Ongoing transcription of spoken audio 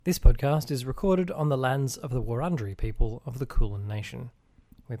This podcast is recorded on the lands of the Wurundjeri people of the Kulin Nation.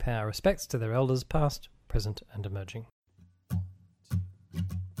 We pay our respects to their elders past, present and emerging.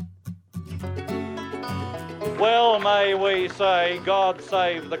 Well may we say, God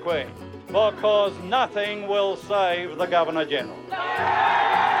save the Queen, because nothing will save the Governor-General.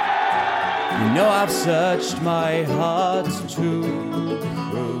 You know I've searched my heart to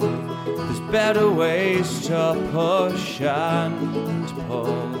prove there's better ways to push and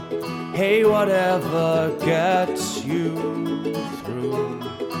pull. Hey, whatever gets you through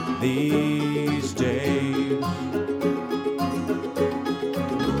these days.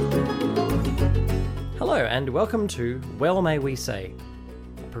 Hello and welcome to Well May We Say,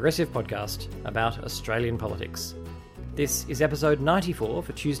 a progressive podcast about Australian politics. This is episode 94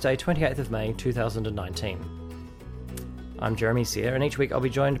 for Tuesday 28th of May 2019. I'm Jeremy Sear, and each week I'll be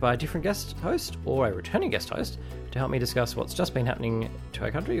joined by a different guest host or a returning guest host to help me discuss what's just been happening to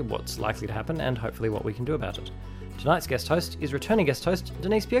our country, what's likely to happen, and hopefully what we can do about it. Tonight's guest host is returning guest host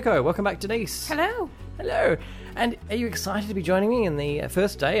Denise Pirko. Welcome back, Denise. Hello. Hello. And are you excited to be joining me in the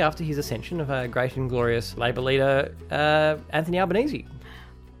first day after his ascension of our great and glorious Labor leader, Anthony Albanese?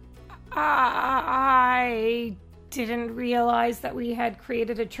 I didn't realise that we had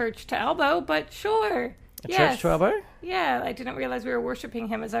created a church to Albo, but sure. Church to Albo? Yeah, I didn't realise we were worshipping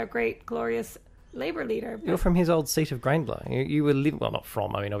him as our great, glorious Labour leader. You're from his old seat of Grainblow. You were living, well, not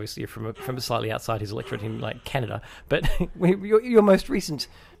from, I mean, obviously you're from slightly outside his electorate in, like, Canada, but your most recent,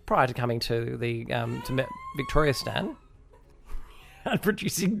 prior to coming to the to Victoria Stan, and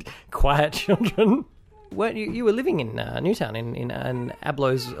producing quiet children, weren't you were living in Newtown, in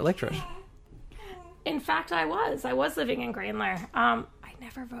Ablo's electorate. In fact, I was living in Grainler. I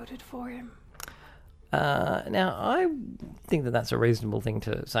never voted for him. Now, I think that that's a reasonable thing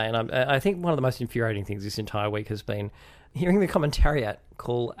to say, and I think one of the most infuriating things this entire week has been hearing the commentariat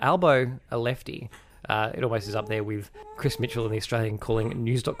call Albo a lefty. It almost is up there with Chris Mitchell in The Australian calling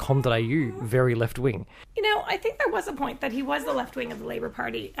news.com.au very left-wing. You know, I think there was a point that he was the left wing of the Labour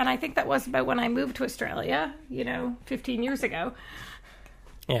Party, and I think that was about when I moved to Australia, 15 years ago.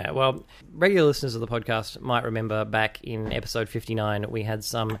 Yeah, well, regular listeners of the podcast might remember back in episode 59 we had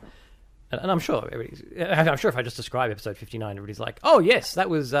some... And I'm sure if I just describe episode 59, everybody's like, "Oh yes, that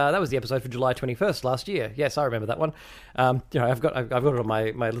was the episode for July 21st last year." Yes, I remember that one. I've got it on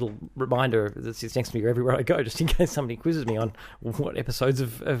my little reminder that sits next to me everywhere I go, just in case somebody quizzes me on what episodes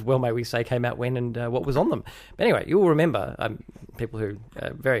of Well May We Say came out when and what was on them. But anyway, you'll remember, people who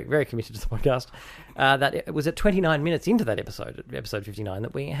are very, very committed to the podcast, that it was at 29 minutes into that episode 59,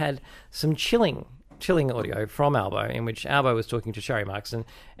 that we had some chilling audio from Albo, in which Albo was talking to Sharri Marks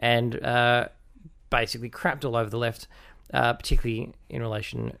and basically crapped all over the left, particularly in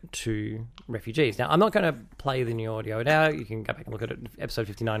relation to refugees. Now, I'm not going to play the new audio now. You can go back and look at it. Episode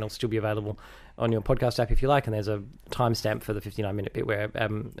 59 will still be available on your podcast app if you like, and there's a timestamp for the 59-minute bit where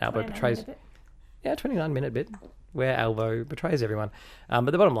Albo betrays... 29-minute bit, where Albo betrays everyone.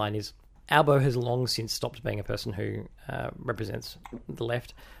 But the bottom line is, Albo has long since stopped being a person who represents the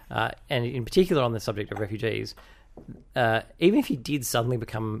left, and in particular on the subject of refugees. Even if he did suddenly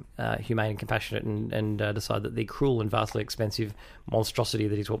become humane and compassionate and decide that the cruel and vastly expensive monstrosity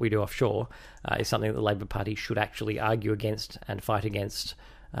that is what we do offshore is something that the Labor Party should actually argue against and fight against,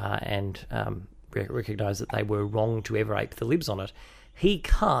 and recognise that they were wrong to ever ape the Libs on it, he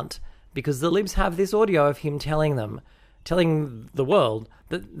can't, because the Libs have this audio of him telling the world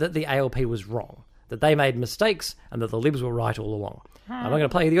that the ALP was wrong, that they made mistakes and that the Libs were right all along. I'm not going to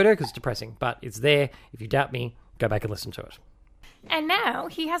play the audio because it's depressing, but it's there. If you doubt me, go back and listen to it. And now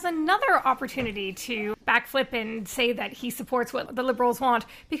he has another opportunity to backflip and say that he supports what the Liberals want,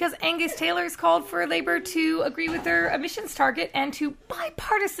 because Angus Taylor's called for Labour to agree with their emissions target and to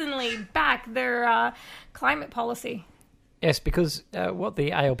bipartisanly back their climate policy. Yes, because what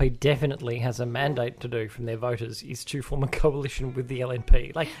the ALP definitely has a mandate to do from their voters is to form a coalition with the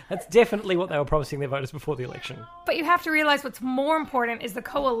LNP. Like, that's definitely what they were promising their voters before the election. But you have to realise what's more important is the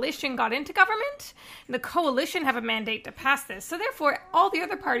coalition got into government. The coalition have a mandate to pass this. So therefore, all the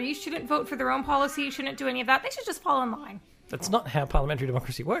other parties shouldn't vote for their own policy, shouldn't do any of that. They should just fall in line. That's not how parliamentary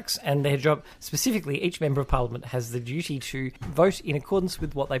democracy works, and their job, specifically, each member of parliament has the duty to vote in accordance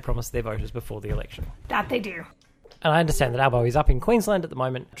with what they promised their voters before the election. That they do. And I understand that Albo is up in Queensland at the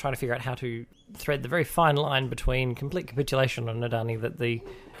moment trying to figure out how to thread the very fine line between complete capitulation on Adani that the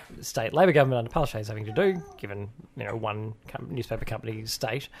state Labor government under Palaszczuk is having to do, given one newspaper company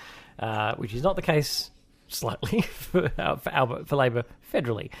state, which is not the case slightly for Labor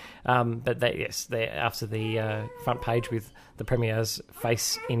federally. But they're after the front page with the Premier's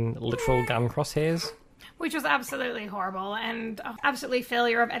face in literal gun crosshairs. Which was absolutely horrible and absolutely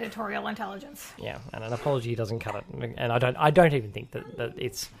failure of editorial intelligence. Yeah, and an apology doesn't cut it. And I don't even think that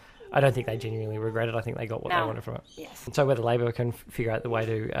it's... I don't think they genuinely regret it. I think they got what they wanted from it. Yes. And so whether Labor can figure out the way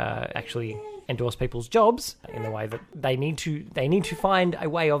to actually endorse people's jobs in the way that they need to find a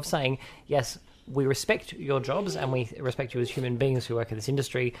way of saying, yes, we respect your jobs and we respect you as human beings who work in this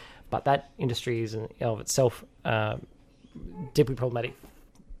industry, but that industry is in of itself deeply problematic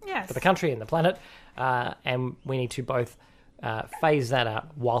for the country and the planet, and we need to both phase that out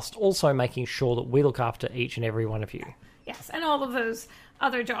whilst also making sure that we look after each and every one of you. Yes, and all of those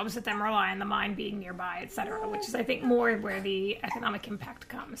other jobs that then rely on the mine being nearby, etc., which is, I think, more where the economic impact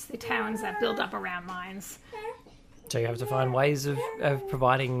comes. The towns that build up around mines. So you have to find ways of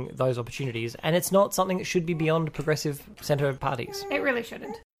providing those opportunities, and it's not something that should be beyond progressive centre parties. It really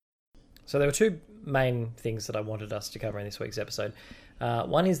shouldn't. So there were two main things that I wanted us to cover in this week's episode.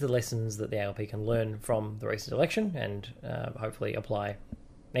 One is the lessons that the ALP can learn from the recent election and hopefully apply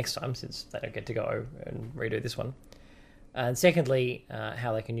next time, since they don't get to go and redo this one. And secondly,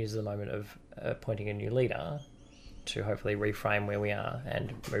 how they can use the moment of appointing a new leader to hopefully reframe where we are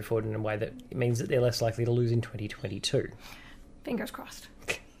and move forward in a way that means that they're less likely to lose in 2022. Fingers crossed.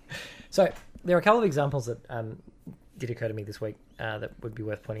 So there are a couple of examples that did occur to me this week that would be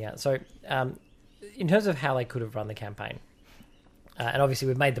worth pointing out. So in terms of how they could have run the campaign, and obviously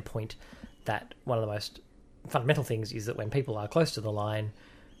we've made the point that one of the most fundamental things is that when people are close to the line,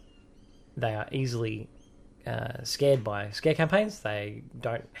 they are easily scared by scare campaigns. They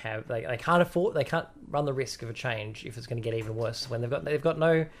don't have, they can't run the risk of a change if it's going to get even worse when they've got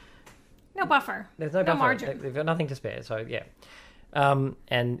no buffer. There's no buffer. Margin. They've got nothing to spare. So yeah,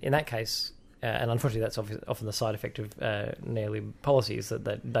 and in that case, and unfortunately that's often the side effect of neoliberal policies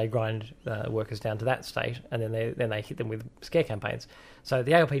that they grind workers down to that state, and then they hit them with scare campaigns. So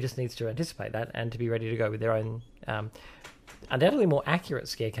the ALP just needs to anticipate that and to be ready to go with their own undoubtedly more accurate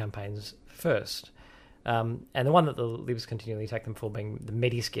scare campaigns first. And the one that the Libs continually take them for being the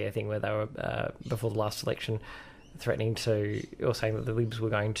Mediscare thing, where they were, before the last election, threatening to, or saying that the Libs were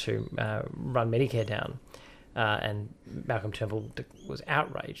going to run Medicare down. And Malcolm Turnbull was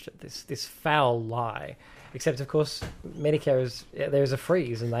outraged at this foul lie. Except, of course, Medicare there's a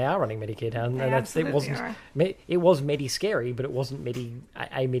freeze, and they are running Medicare down. They and absolutely it was Mediscary, but it wasn't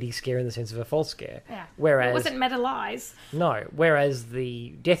a Mediscare in the sense of a false scare. Yeah. Whereas It wasn't meta-lies. No. Whereas the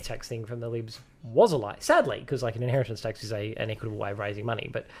death tax thing from the Libs was a lie, sadly, because like an inheritance tax is an equitable way of raising money,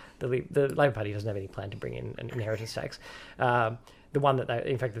 but the Labor Party doesn't have any plan to bring in an inheritance tax. The one that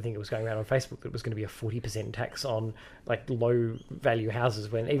in fact, I think it was going around on Facebook that it was going to be a 40% tax on like low value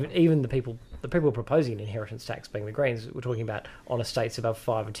houses, when even the people proposing an inheritance tax, being the Greens, were talking about on estates above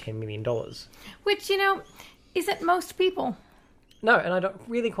 $5 or $10 million. Which, isn't most people. No, and I'm not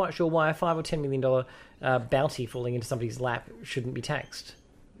really quite sure why a $5 or $10 million bounty falling into somebody's lap shouldn't be taxed.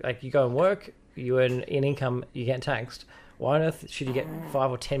 Like, you go and work, you earn an income, you get taxed. Why on earth should you get $5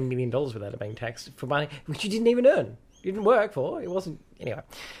 or $10 million without it being taxed for money which you didn't even earn? You didn't work for. It wasn't... Anyway.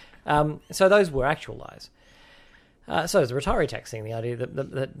 So those were actual lies. So there's a retiree tax thing, the idea that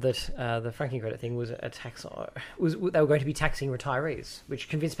the franking credit thing was a tax... they were going to be taxing retirees, which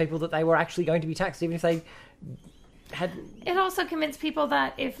convinced people that they were actually going to be taxed, even if they had... It also convinced people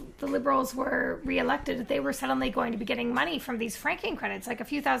that if the Liberals were re-elected, they were suddenly going to be getting money from these franking credits, like a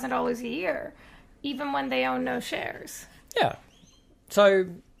few $1,000s a year, even when they own no shares. Yeah. So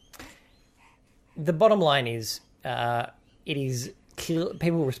the bottom line is... it is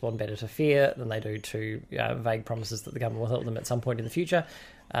people respond better to fear than they do to vague promises that the government will help them at some point in the future,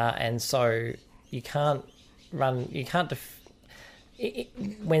 and so you can't when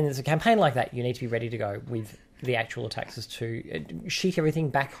there's a campaign like that, you need to be ready to go with the actual taxes to sheet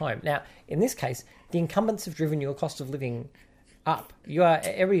everything back home. Now, in this case, the incumbents have driven your cost of living up.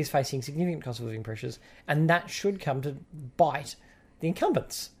 Everybody is facing significant cost of living pressures, and that should come to bite the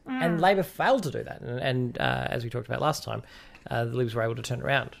incumbents. And Labor failed to do that. And as we talked about last time, the Libs were able to turn it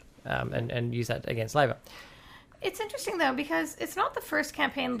around and use that against Labor. It's interesting, though, because it's not the first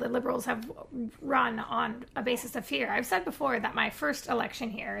campaign the Liberals have run on a basis of fear. I've said before that my first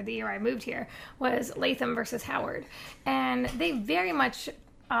election here, the year I moved here, was Latham versus Howard. And they very much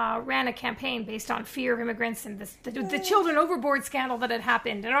ran a campaign based on fear of immigrants and the children overboard scandal that had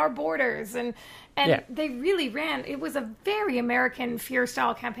happened and our borders. And they really ran... It was a very American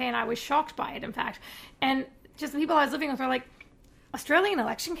fear-style campaign. I was shocked by it, in fact. And just the people I was living with were like, Australian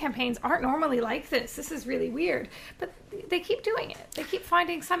election campaigns aren't normally like this. This is really weird. But they keep doing it. They keep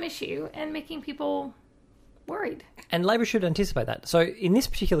finding some issue and making people worried. And Labor should anticipate that. So in this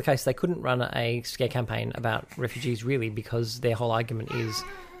particular case, they couldn't run a scare campaign about refugees, really, because their whole argument is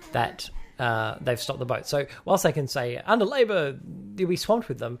that they've stopped the boat. So whilst they can say, under Labor, you'll be swamped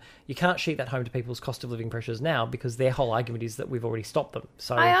with them, you can't sheet that home to people's cost of living pressures now because their whole argument is that we've already stopped them.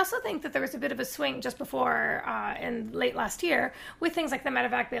 So I also think that there was a bit of a swing just before, in late last year, with things like the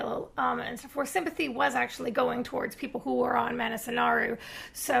Medevac bill and stuff, where sympathy was actually going towards people who were on Manus and Nauru.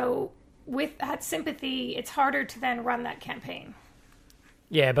 So with that sympathy, it's harder to then run that campaign.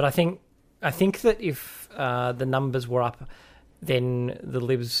 Yeah, but I think that if the numbers were up, then the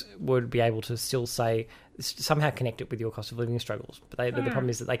Libs would be able to still say, somehow connect it with your cost of living struggles. But the problem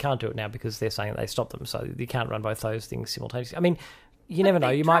is that they can't do it now because they're saying that they stopped them. So you can't run both those things simultaneously. I mean, you never know.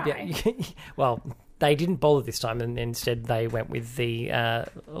 You might be... Well, they didn't bother this time, and instead they went with the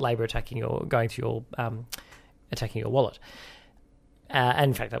Labor attacking your wallet. And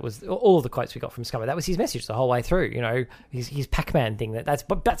in fact, that was all of the quotes we got from Scummer. That was his message the whole way through. You know, his Pac-Man thing. That's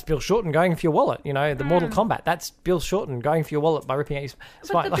Bill Shorten going for your wallet. You know, the Mortal Kombat. That's Bill Shorten going for your wallet by ripping out his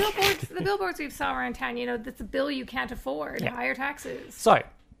spine. But the billboards we saw around town. You know, that's a bill you can't afford. Yeah. Higher taxes. So,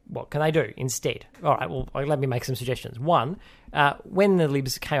 what can they do instead? All right. Well, let me make some suggestions. One, when the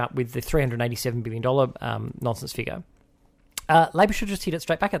Libs came up with the $387 billion nonsense figure, Labor should just hit it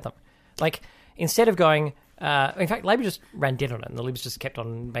straight back at them. Like, instead of going. In fact, Labor just ran dead on it, and the Libs just kept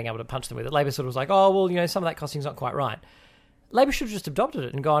on being able to punch them with it. Labor sort of was like, oh, well, you know, some of that costing's not quite right. Labor should have just adopted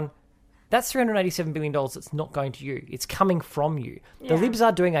it and gone, that's $387 billion that's not going to you. It's coming from you. Yeah. The Libs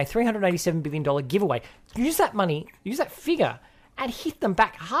are doing a $387 billion giveaway. Use that money, use that figure, and hit them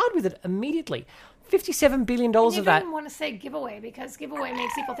back hard with it immediately. $57 billion of that. You don't want to say giveaway because giveaway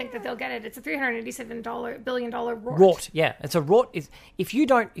makes people think that they'll get it. It's a $387 billion rort. Rort, yeah. It's a rort. If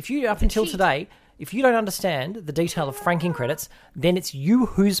you up until today... If you don't understand the detail of franking credits, then it's you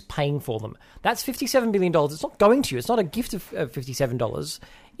who's paying for them. That's $57 billion. It's not going to you. It's not a gift of $57.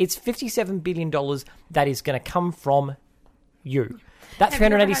 It's $57 billion that is going to come from you. That's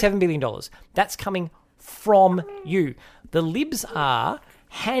 $387 billion. That's coming from you. The Libs are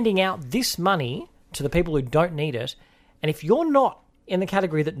handing out this money to the people who don't need it. And if you're not in the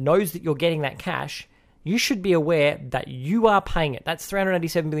category that knows that you're getting that cash, you should be aware that you are paying it. That's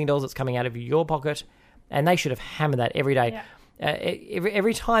 $387 billion that's coming out of your pocket, and they should have hammered that every day. Yeah.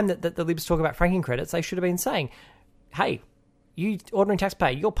 Every time that the Libs talk about franking credits, they should have been saying, hey, you ordinary taxpayer,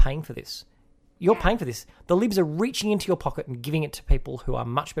 you're paying for this. You're paying for this. The Libs are reaching into your pocket and giving it to people who are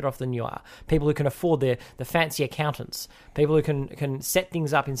much better off than you are, people who can afford the fancy accountants, people who can set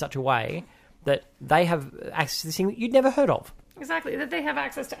things up in such a way that they have access to this thing that you'd never heard of. Exactly, that they have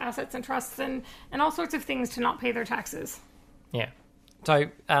access to assets and trusts and all sorts of things to not pay their taxes. Yeah.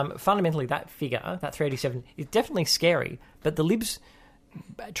 So, fundamentally, that figure, that 387, is definitely scary, but the Libs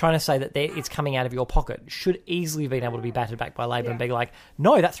trying to say that it's coming out of your pocket should easily have been able to be battered back by Labor and be like,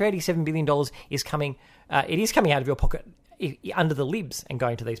 no, that $387 billion is coming, it is coming out of your pocket under the Libs and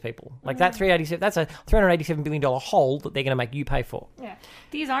going to these people. Like that's a $387 billion hole that they're going to make you pay for. Yeah.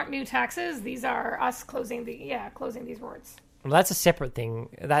 These aren't new taxes. These are us closing these wards. Well, that's a separate thing,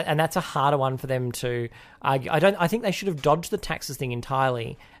 and that's a harder one for them to argue. I think they should have dodged the taxes thing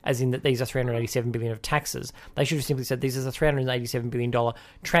entirely, as in that these are $387 billion of taxes. They should have simply said this is a $387 billion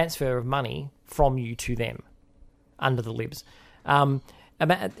transfer of money from you to them under the Libs. In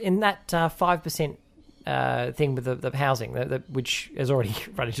that 5% thing with the housing, which has already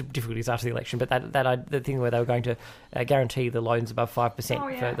run into difficulties after the election, but the thing where they were going to guarantee the loans above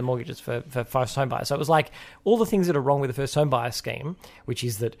 5% for the mortgages for first home buyers. So it was like all the things that are wrong with the first home buyer scheme, which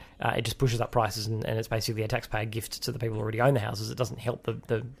is that it just pushes up prices and it's basically a taxpayer gift to the people who already own the houses. It doesn't help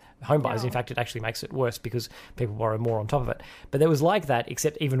the home buyers. No. In fact, it actually makes it worse because people borrow more on top of it. But there was like that,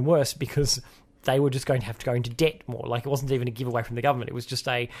 except even worse because they were just going to have to go into debt more. Like, it wasn't even a giveaway from the government. It was just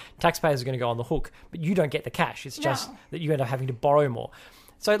taxpayers are going to go on the hook, but you don't get the cash. It's just that you end up having to borrow more.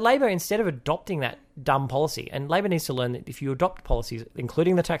 So Labor, instead of adopting that dumb policy, and Labor needs to learn that if you adopt policies,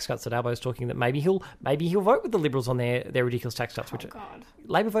 including the tax cuts that Albo's talking, that maybe he'll vote with the Liberals on their ridiculous tax cuts. Which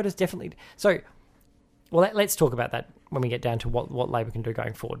Labor voters definitely... So, well, let's talk about that when we get down to what Labor can do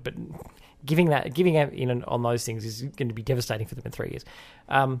going forward. But giving in on those things is going to be devastating for them in 3 years.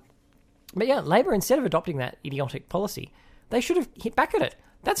 But yeah, Labor, instead of adopting that idiotic policy, they should have hit back at it.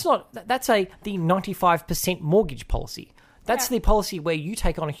 That's the 95% mortgage policy. That's the policy where you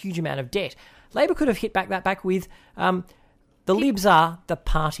take on a huge amount of debt. Labor could have hit back with the Libs are the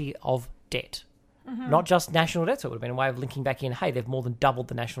party of debt. Mm-hmm. Not just national debt, so it would have been a way of linking back in, hey, they've more than doubled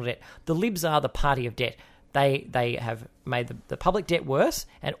the national debt. The Libs are the party of debt. They have made the public debt worse,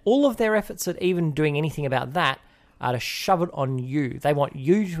 and all of their efforts at even doing anything about that are to shove it on you. They want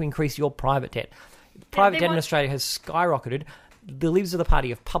you to increase your private debt. Private debt in Australia has skyrocketed. The Libs are the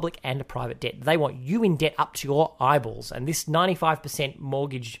party of public and private debt. They want you in debt up to your eyeballs. And this 95%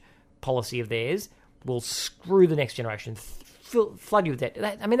 mortgage policy of theirs will screw the next generation, flood you with debt.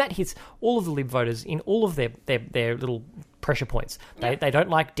 That hits all of the Lib voters in all of their little pressure points. They don't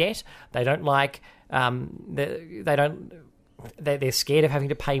like debt. They don't like they're scared of having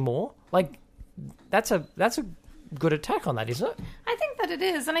to pay more. Like that's a good attack on that, isn't it? I think that it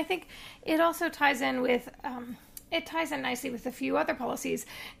is, and I think it also ties in with it ties in nicely with a few other policies.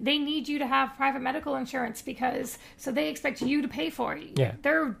 They need you to have private medical insurance so they expect you to pay for it. Yeah.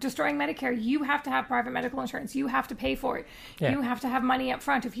 They're destroying Medicare. You have to have private medical insurance. You have to pay for it. Yeah. You have to have money up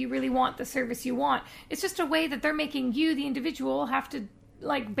front if you really want the service you want. It's just a way that they're making you, the individual, have to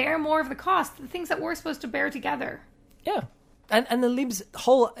bear more of the cost, the things that we're supposed to bear together. Yeah. And the Libs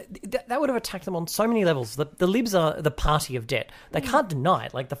that would have attacked them on so many levels. The Libs are the party of debt. They can't deny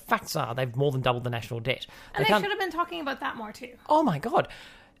it. Like, the facts are they've more than doubled the national debt. And they should have been talking about that more too. Oh my God.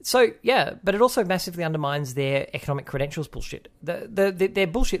 So, yeah, but it also massively undermines their economic credentials bullshit. Their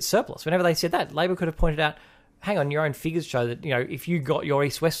bullshit surplus. Whenever they said that, Labor could have pointed out, hang on, your own figures show that, if you got your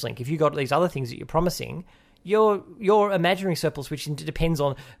East-West link, if you got these other things that you're promising, your imaginary surplus, which depends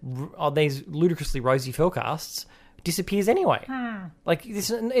on these ludicrously rosy forecasts, disappears anyway. Like,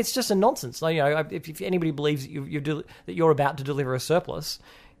 it's just a nonsense. If anybody believes that you're about to deliver a surplus,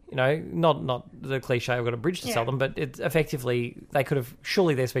 not the cliche, I've got a bridge to sell them, but it's effectively, they could have,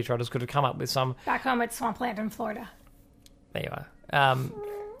 surely their speechwriters could have come up with some... Back home at Swampland in Florida. There you are.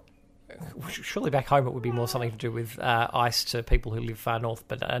 Surely back home it would be more something to do with ice to people who live far north,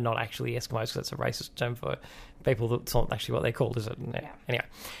 but are not actually Eskimos, because that's a racist term for people that's not actually what they're called, is it? Yeah.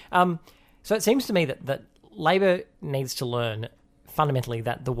 Anyway. So it seems to me that Labor needs to learn fundamentally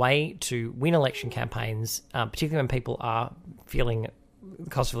that the way to win election campaigns, particularly when people are feeling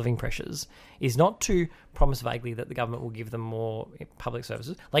cost of living pressures, is not to promise vaguely that the government will give them more public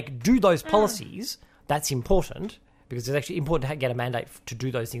services. Like, do those policies, that's important, because it's actually important to get a mandate to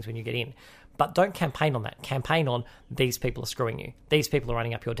do those things when you get in. But don't campaign on that. Campaign on, these people are screwing you. These people are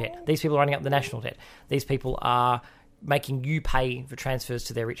running up your debt. These people are running up the national debt. These people are making you pay for transfers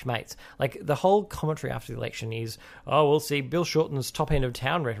to their rich mates. Like, the whole commentary after the election is, we'll see, Bill Shorten's top end of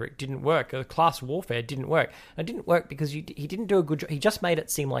town rhetoric didn't work. Class warfare didn't work. And it didn't work because he didn't do a good job. He just made it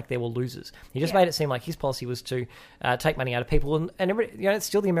seem like there were losers. He just made it seem like his policy was to take money out of people. And it's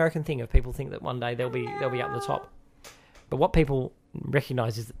still the American thing of people think that one day they'll be up the top. But what people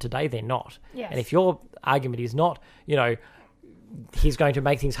recognise is that today they're not. Yes. And if your argument is not, he's going to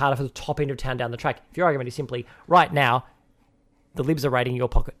make things harder for the top end of town down the track. If your argument is simply, right now, the Libs are raiding your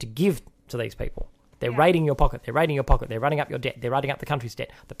pocket to give to these people. They're raiding your pocket. They're raiding your pocket. They're running up your debt. They're running up the country's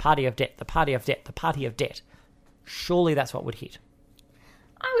debt. The party of debt. The party of debt. The party of debt. Surely that's what would hit.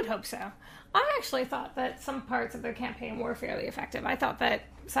 I would hope so. I actually thought that some parts of their campaign were fairly effective. I thought that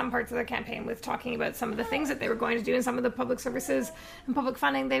some parts of their campaign, with talking about some of the things that they were going to do and some of the public services and public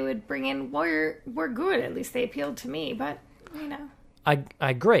funding they would bring in, were good. At least they appealed to me, but... I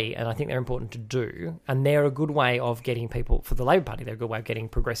agree, and I think they're important to do, and they're a good way of getting people, for the Labor Party, they're a good way of getting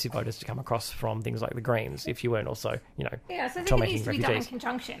progressive voters to come across from things like the Greens, if you weren't also, so I think it needs to be done in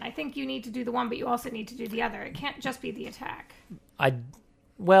conjunction. I think you need to do the one, but you also need to do the other. It can't just be the attack.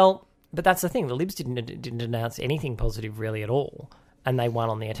 But that's the thing, the Libs didn't announce anything positive really at all, and they won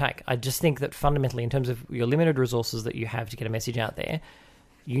on the attack. I just think that fundamentally, in terms of your limited resources that you have to get a message out there,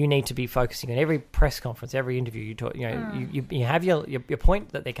 you need to be focusing on every press conference, every interview you talk. You have your point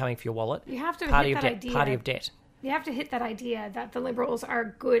that they're coming for your wallet. You have to party hit of that debt, idea. Party of debt. You have to hit that idea that the Liberals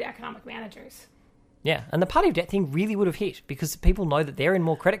are good economic managers. Yeah, and the party of debt thing really would have hit because people know that they're in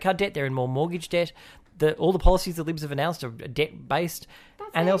more credit card debt, they're in more mortgage debt. All the policies the Libs have announced are debt based,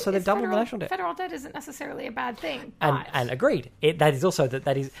 and also they've doubled the national debt. Federal debt isn't necessarily a bad thing. And agreed. That is also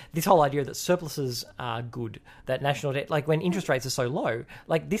that is this whole idea that surpluses are good, that national debt, like when interest rates are so low,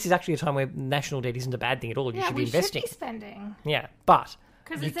 like this is actually a time where national debt isn't a bad thing at all. You should be investing. Should be spending. Yeah, but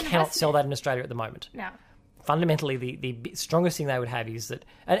you cannot cannot sell that in Australia at the moment. No. Fundamentally, the strongest thing they would have is that,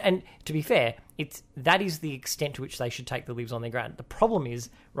 and to be fair, that is the extent to which they should take the Libs on their ground. The problem is,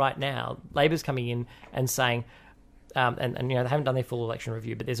 right now, Labor's coming in and saying, and they haven't done their full election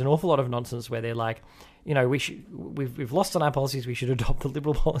review, but there's an awful lot of nonsense where they're like, we've lost on our policies, we should adopt the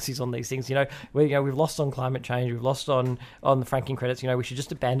Liberal policies on these things. We've lost on climate change, we've lost on the franking credits. We should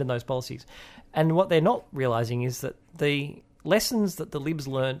just abandon those policies. And what they're not realising is that the lessons that the Libs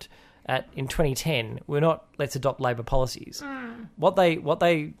learnt in 2010 were not let's adopt Labor policies. What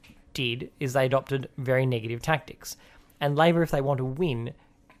they did is they adopted very negative tactics. And Labor, if they want to win,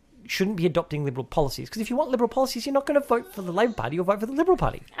 shouldn't be adopting Liberal policies. Because if you want Liberal policies, you're not going to vote for the Labor Party, you'll vote for the Liberal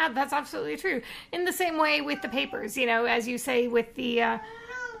Party. That's absolutely true. In the same way with the papers, as you say with the...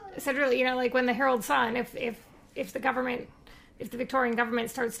 said earlier, like when the Herald Sun, if the government... if the Victorian government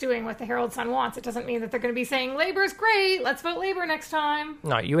starts doing what the Herald Sun wants, it doesn't mean that they're going to be saying, Labour's great, let's vote Labour next time.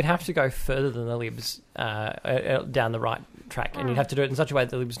 No, you would have to go further than the Libs down the right track, and you'd have to do it in such a way that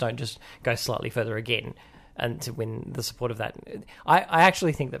the Libs don't just go slightly further again and to win the support of that. I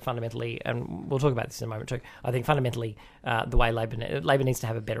actually think that fundamentally, and we'll talk about this in a moment too, I think fundamentally the way Labor needs to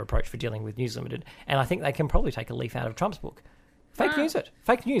have a better approach for dealing with News Limited, and I think they can probably take a leaf out of Trump's book. Fake news it.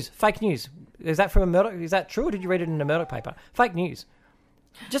 Fake news. Is that from a Murdoch? Is that true, or did you read it in a Murdoch paper? Fake news.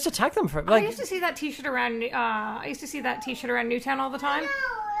 Just attack them for it. I used to see that T-shirt around. Newtown all the time.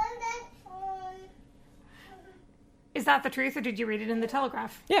 Is that the truth, or did you read it in the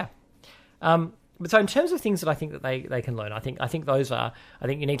Telegraph? Yeah. But so in terms of things that I think that they can learn, I think those are. I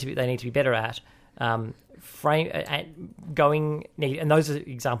think they need to be better at and those are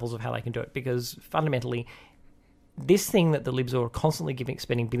examples of how they can do it, because fundamentally, this thing that the Libs are constantly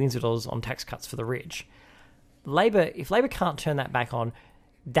spending billions of dollars on tax cuts for the rich, if Labor can't turn that back on,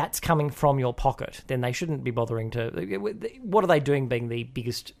 that's coming from your pocket, then they shouldn't be bothering to... What are they doing being the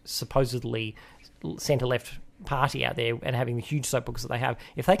biggest supposedly centre-left party out there and having the huge soapbox that they have?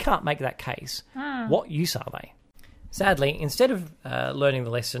 If they can't make that case, what use are they? Sadly, instead of learning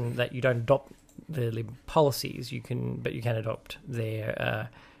the lesson that you don't adopt the Lib policies, you can adopt their...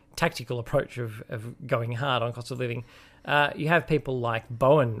 tactical approach of going hard on cost of living. You have people like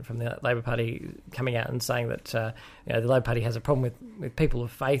Bowen from the Labor Party coming out and saying that the Labor Party has a problem with people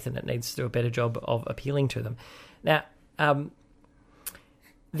of faith and it needs to do a better job of appealing to them. Now,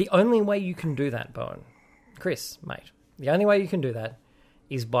 the only way you can do that, Bowen, Chris, mate, the only way you can do that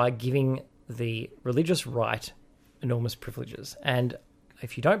is by giving the religious right enormous privileges. And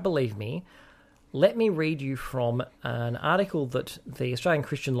if you don't believe me, let me read you from an article that the Australian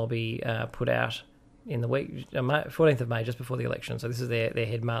Christian Lobby put out in the week, 14th of May, just before the election. So this is their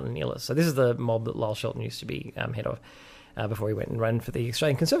head, Martin Illes. So this is the mob that Lyle Shelton used to be head of before he went and ran for the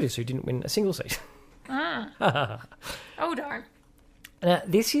Australian Conservatives, who didn't win a single seat. Oh, darn. Now,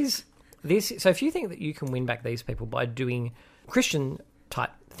 so if you think that you can win back these people by doing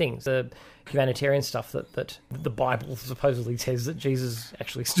Christian-type things, the humanitarian stuff that the Bible supposedly says that Jesus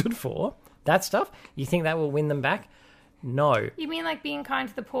actually stood for, that stuff, you think that will win them back? No. You mean like being kind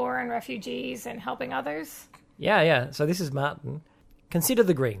to the poor and refugees and helping others? Yeah. So this is Martin. Consider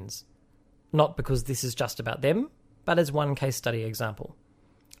the Greens. Not because this is just about them, but as one case study example.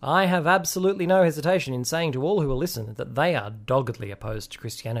 I have absolutely no hesitation in saying to all who will listen that they are doggedly opposed to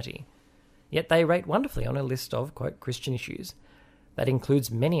Christianity. Yet they rate wonderfully on a list of, quote, Christian issues. That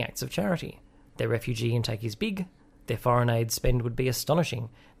includes many acts of charity. Their refugee intake is big. Their foreign aid spend would be astonishing.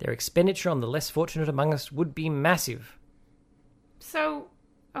 Their expenditure on the less fortunate among us would be massive. So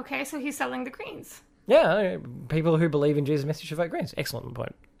he's selling the Greens. Yeah, people who believe in Jesus' message should vote Greens. Excellent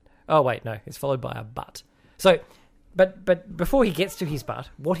point. Oh, wait, no, it's followed by a but. So, but before he gets to his but,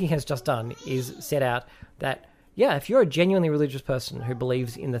 what he has just done is set out that, yeah, if you're a genuinely religious person who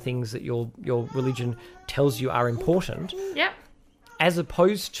believes in the things that your religion tells you are important, yep, as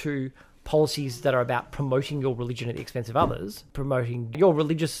opposed to policies that are about promoting your religion at the expense of others, promoting your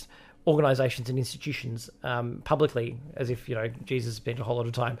religious organisations and institutions publicly, as if, Jesus spent a whole lot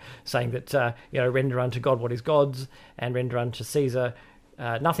of time saying that, render unto God what is God's and render unto Caesar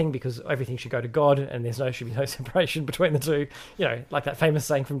nothing, because everything should go to God and should be no separation between the two, like that famous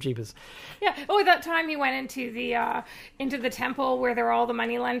saying from Jeepers. Yeah. Oh, that time he went into the temple where there were all the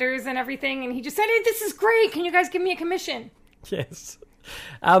money lenders and everything, and he just said, "Hey, this is great. Can you guys give me a commission?" Yes.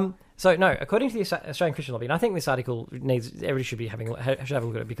 So, no, according to the Australian Christian Lobby, and I think this article everybody should have a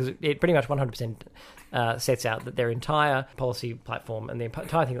look at it, because it pretty much 100% sets out that their entire policy platform and the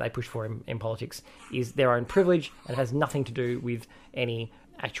entire thing that they push for in politics is their own privilege, and it has nothing to do with any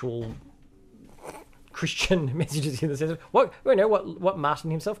actual Christian messages in the sense of what Martin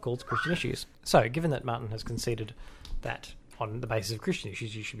himself calls Christian issues. So, given that Martin has conceded that on the basis of Christian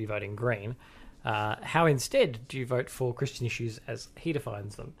issues you should be voting Green, how instead do you vote for Christian issues as he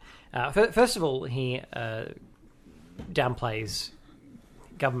defines them? First of all, he downplays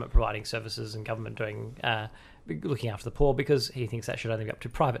government providing services and government looking after the poor, because he thinks that should only be up to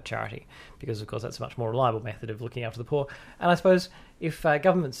private charity, because, of course, that's a much more reliable method of looking after the poor. And I suppose if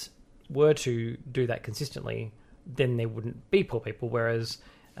governments were to do that consistently, then there wouldn't be poor people, whereas...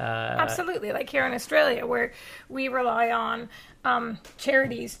 Absolutely, like here in Australia, where we rely on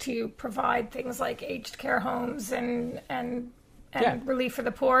charities to provide things like aged care homes and relief for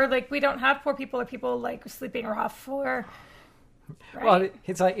the poor. Like, we don't have poor people or people like sleeping rough or. Right? Well,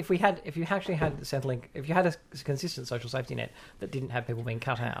 it's like if you actually had Centrelink, if you had a consistent social safety net that didn't have people being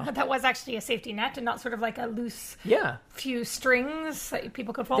cut out, that was actually a safety net and not sort of like a loose few strings that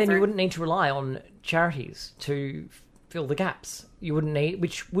people could fall then through. you wouldn't need to rely on charities to fill the gaps. You wouldn't need,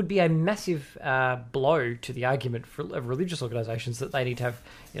 which would be a massive blow to the argument of religious organisations that they need to have,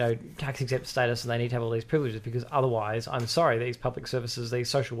 tax exempt status and they need to have all these privileges, because otherwise, I'm sorry, these public services, these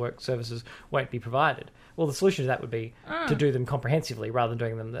social work services won't be provided. Well, the solution to that would be to do them comprehensively rather than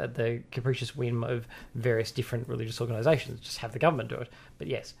doing them at the capricious whim of various different religious organisations. Just have the government do it. But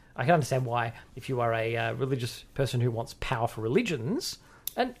yes, I can understand why, if you are a religious person who wants power for religions,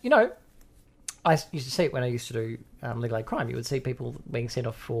 and I used to see it when I used to do legal aid crime. You would see people being sent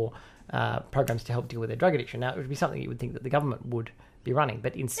off for programs to help deal with their drug addiction. Now, it would be something you would think that the government would be running,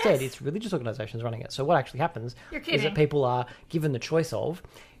 but instead it's religious organisations running it. So what actually happens is that people are given the choice of,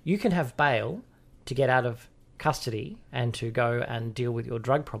 you can have bail to get out of custody and to go and deal with your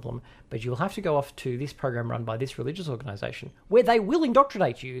drug problem, but you'll have to go off to this program run by this religious organisation where they will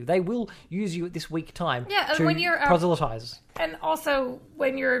indoctrinate you. They will use you at this weak time to when you're, proselytise. And also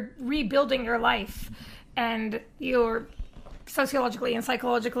when you're rebuilding your life and you're sociologically and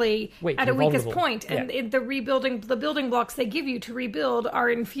psychologically at a weakest point, and the building blocks they give you to rebuild are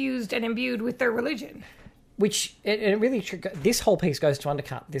infused and imbued with their religion. Which, it really, this whole piece goes to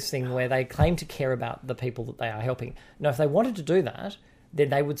undercut this thing where they claim to care about the people that they are helping. Now, if they wanted to do that, then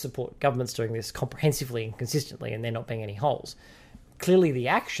they would support governments doing this comprehensively and consistently and there not being any holes. Clearly, the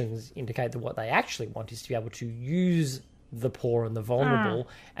actions indicate that what they actually want is to be able to use the poor and the vulnerable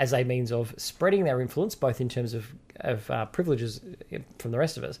as a means of spreading their influence, both in terms of privileges from the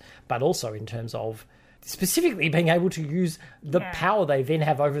rest of us, but also in terms of specifically being able to use the power they then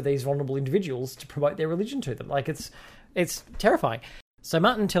have over these vulnerable individuals to promote their religion to them. Like, it's terrifying. So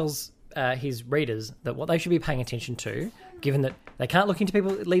Martin tells his readers that what they should be paying attention to, given that they can't look into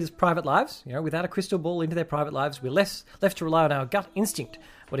leaders' private lives, without a crystal ball into their private lives, we're left to rely on our gut instinct,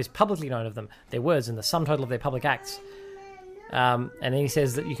 what is publicly known of them, their words and the sum total of their public acts. And then he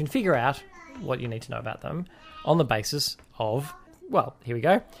says that you can figure out what you need to know about them on the basis of, well, here we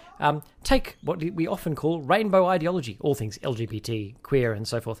go. Take what we often call rainbow ideology, all things LGBT, queer, and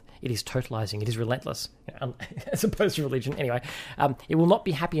so forth. It is totalizing. It is relentless, as opposed to religion. Anyway, it will not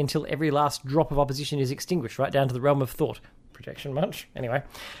be happy until every last drop of opposition is extinguished, right down to the realm of thought. Projection much? Anyway.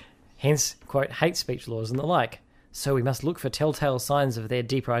 Hence, quote, hate speech laws and the like. So we must look for telltale signs of their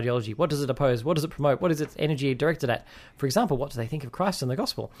deeper ideology. What does it oppose? What does it promote? What is its energy directed at? For example, what do they think of Christ and the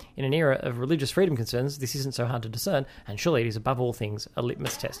gospel? In an era of religious freedom concerns, this isn't so hard to discern, and surely it is above all things a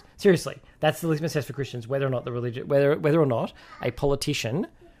litmus test. Seriously, that's the litmus test for Christians, whether or not whether or not a politician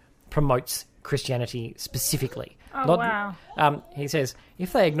promotes Christianity specifically. Wow. He says,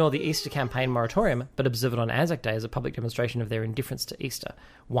 if they ignore the Easter campaign moratorium but observe it on Anzac Day as a public demonstration of their indifference to Easter,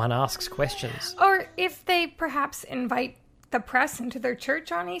 one asks questions. Or if they perhaps invite the press into their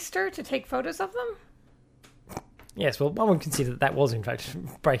church on Easter to take photos of them? Yes, well, one would consider that was, in fact,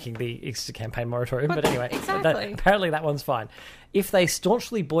 breaking the Easter campaign moratorium. But anyway, exactly. Apparently that one's fine. If they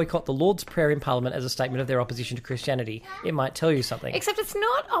staunchly boycott the Lord's Prayer in Parliament as a statement of their opposition to Christianity, it might tell you something. Except it's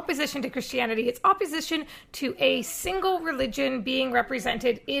not opposition to Christianity. It's opposition to a single religion being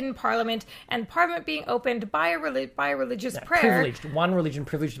represented in Parliament and Parliament being opened by a religious prayer. Privileged. One religion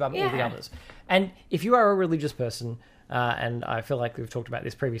privileged above all the others. And if you are a religious person... and I feel like we've talked about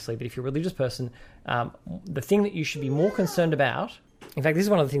this previously, but if you're a religious person, the thing that you should be more concerned about... In fact, this is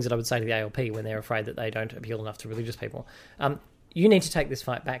one of the things that I would say to the ALP when they're afraid that they don't appeal enough to religious people. You need to take this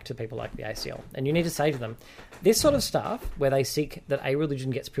fight back to people like the ACL, and you need to say to them, this sort of stuff where they seek that a religion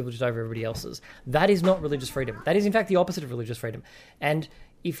gets privileged over everybody else's, that is not religious freedom. That is, in fact, the opposite of religious freedom. And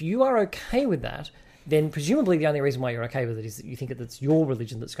if you are okay with that, then presumably the only reason why you're okay with it is that you think that it's your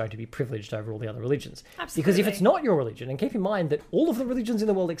religion that's going to be privileged over all the other religions. Absolutely. Because if it's not your religion, and keep in mind that all of the religions in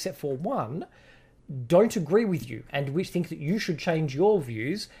the world except for one don't agree with you, and we think that you should change your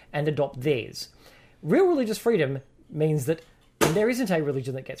views and adopt theirs. Real religious freedom means that there isn't a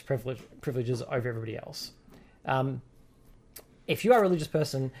religion that gets privileges over everybody else. If you are a religious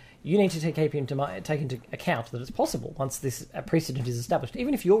person, you need to take into account that it's possible, once this precedent is established,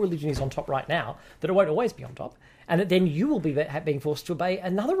 even if your religion is on top right now, that it won't always be on top, and that then you will be being forced to obey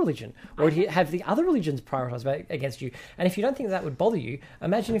another religion, or to have the other religions prioritised against you. And if you don't think that would bother you,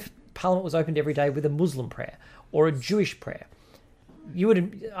 imagine if Parliament was opened every day with a Muslim prayer or a Jewish prayer.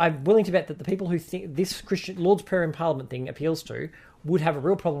 I'm willing to bet that the people who think this Christian Lord's Prayer in Parliament thing appeals to would have a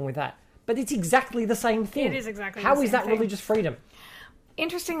real problem with that. But it's exactly the same thing. It is exactly the How same is that thing. religious freedom?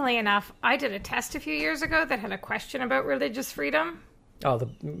 Interestingly enough, I did a test a few years ago that had a question about religious freedom. Oh,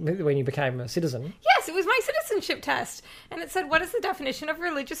 when you became a citizen? Yes, it was my citizenship test. And it said, what is the definition of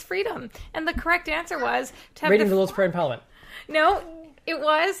religious freedom? And the correct answer was... to have Reading the Lord's Prayer in Parliament. No, it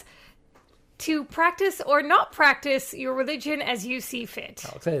was to practice or not practice your religion as you see fit.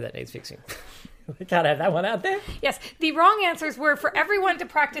 Oh, clearly that needs fixing. We can't have that one out there. Yes, the wrong answers were for everyone to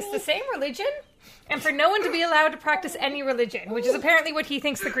practice the same religion and for no one to be allowed to practice any religion, which is apparently what he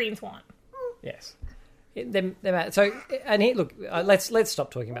thinks the Greens want. Yes. So, and look, let's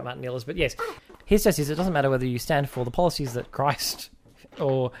stop talking about Martin Nealers, but yes, his test is it doesn't matter whether you stand for the policies that Christ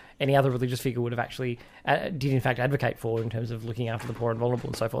or any other religious figure would have actually did in fact advocate for in terms of looking after the poor and vulnerable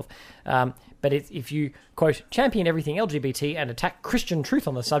and so forth. But if you, quote, champion everything LGBT and attack Christian truth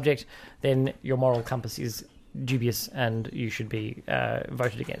on the subject, then your moral compass is dubious and you should be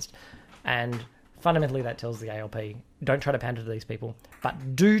voted against. And fundamentally that tells the ALP, don't try to pander to these people,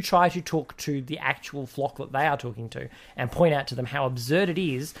 but do try to talk to the actual flock that they are talking to and point out to them how absurd it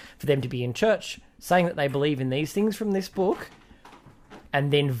is for them to be in church saying that they believe in these things from this book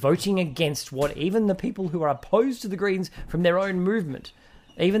and then voting against what even the people who are opposed to the Greens from their own movement,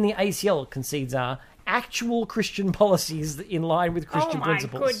 even the ACL concedes are actual Christian policies in line with Christian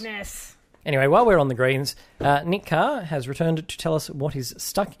principles. Oh my goodness. Anyway, while we're on the Greens, Nick Carr has returned to tell us what is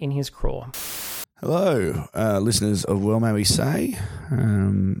stuck in his craw. Hello, listeners of Well May We Say.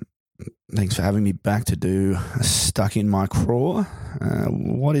 Thanks for having me back to do Stuck in My Craw.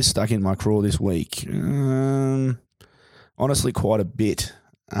 What is stuck in my craw this week? Honestly, quite a bit.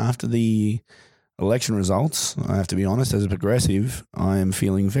 After the election results, I have to be honest, as a progressive, I am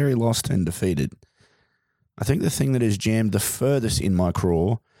feeling very lost and defeated. I think the thing that has jammed the furthest in my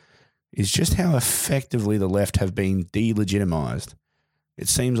craw is just how effectively the left have been delegitimised. It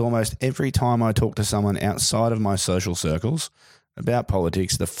seems almost every time I talk to someone outside of my social circles about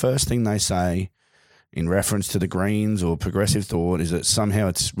politics, the first thing they say in reference to the Greens or progressive thought is that somehow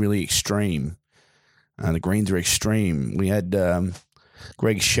it's really extreme. The Greens are extreme. We had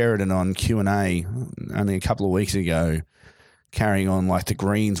Greg Sheridan on Q&A only a couple of weeks ago carrying on like the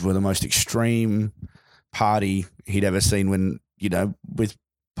Greens were the most extreme party he'd ever seen when, you know, with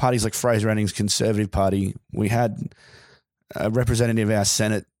parties like Fraser Anning's Conservative Party, we had a representative of our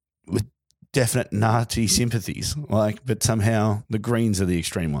Senate with definite Nazi sympathies, but somehow the Greens are the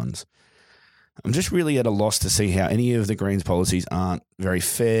extreme ones. I'm just really at a loss to see how any of the Greens' policies aren't very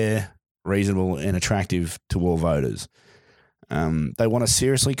fair, reasonable and attractive to all voters. They want to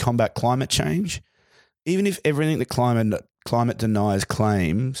seriously combat climate change. Even if everything that climate deniers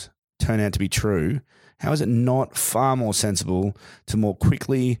claims turn out to be true, how is it not far more sensible to more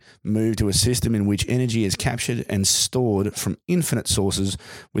quickly move to a system in which energy is captured and stored from infinite sources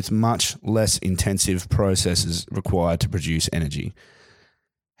with much less intensive processes required to produce energy?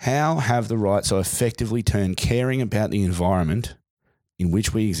 How have the right so effectively turned caring about the environment in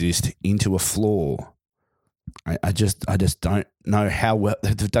which we exist into a flaw? I just don't know how well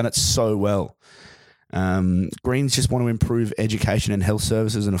they've done it so well. Greens just want to improve education and health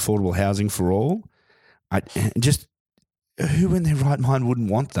services and affordable housing for all. Who in their right mind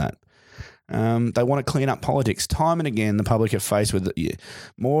wouldn't want that? They want to clean up politics. Time and again, the public are faced with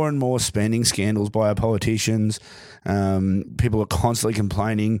more and more spending scandals by our politicians. People are constantly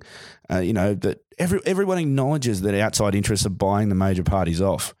complaining, that everyone acknowledges that outside interests are buying the major parties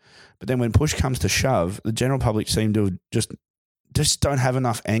off. But then when push comes to shove, the general public seem to just don't have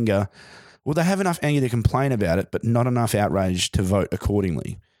enough anger. Well, they have enough anger to complain about it, but not enough outrage to vote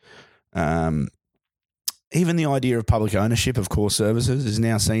accordingly. Even the idea of public ownership of core services is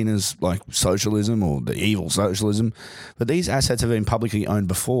now seen as like socialism or the evil socialism. But these assets have been publicly owned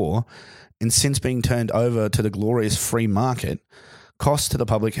before, and since being turned over to the glorious free market, costs to the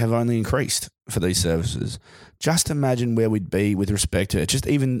public have only increased for these services. Just imagine where we'd be with respect to just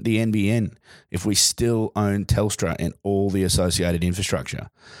even the NBN if we still owned Telstra and all the associated infrastructure.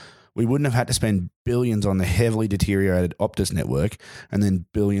 We wouldn't have had to spend billions on the heavily deteriorated Optus network and then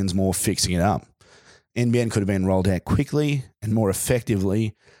billions more fixing it up. NBN could have been rolled out quickly and more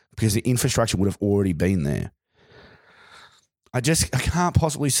effectively because the infrastructure would have already been there. I can't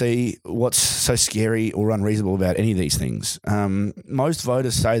possibly see what's so scary or unreasonable about any of these things. Most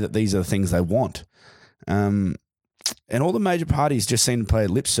voters say that these are the things they want. And all the major parties just seem to pay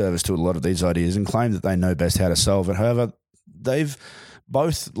lip service to a lot of these ideas and claim that they know best how to solve it. However,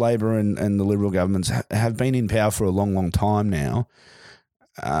 both Labor and the Liberal governments have been in power for a long, long time now.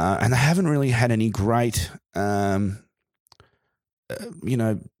 And they haven't really had any great,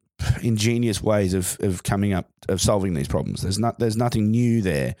 ingenious ways of coming up, of solving these problems. There's nothing new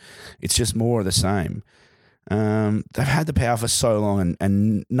there. It's just more of the same. They've had the power for so long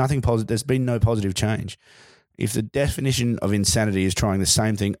and nothing positive. There's been no positive change. If the definition of insanity is trying the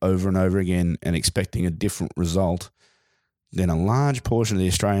same thing over and over again and expecting a different result, then a large portion of the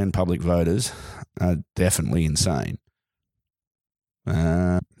Australian public voters are definitely insane.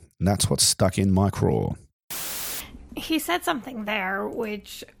 That's what's stuck in my craw. He said something there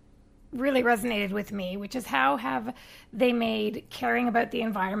which really resonated with me, which is how have they made caring about the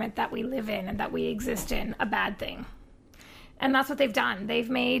environment that we live in and that we exist in a bad thing? And that's what they've done. They've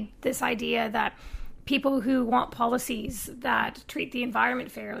made this idea that people who want policies that treat the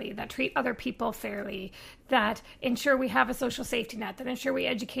environment fairly, that treat other people fairly, that ensure we have a social safety net, that ensure we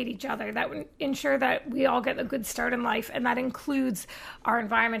educate each other, that ensure that we all get a good start in life, and that includes our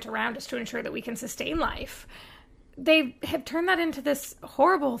environment around us to ensure that we can sustain life. They have turned that into this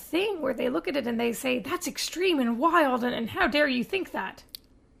horrible thing where they look at it and they say, that's extreme and wild, and how dare you think that?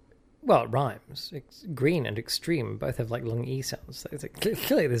 Well, it rhymes. Green and extreme both have like long E sounds.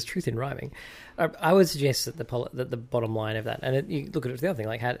 Clearly, there's truth in rhyming. I would suggest that the bottom line of that, and you look at it the other thing,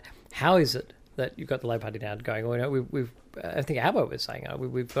 like how is it that you've got the Labour Party now going? Well, we've I think Abbo was saying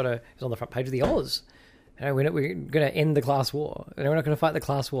we've got it's on the front page of the Oz. We're going to end the class war. We're not going to fight the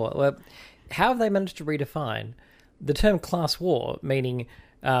class war. Well, how have they managed to redefine the term class war, meaning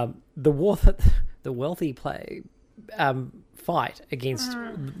the war that the wealthy fight against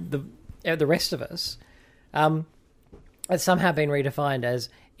the rest of us, has somehow been redefined as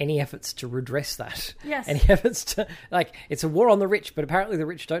any efforts to redress that. Yes. Any efforts to, like, it's a war on the rich, but apparently the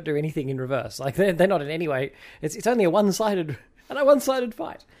rich don't do anything in reverse. Like, they're not in any way. It's only a one-sided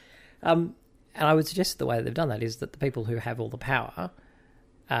fight. And I would suggest the way that they've done that is that the people who have all the power,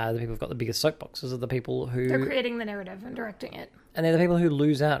 the people who've got the biggest soapboxes, are the people who... They're creating the narrative and directing it. And they're the people who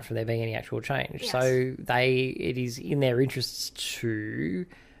lose out from there being any actual change. Yes. So it is in their interests to,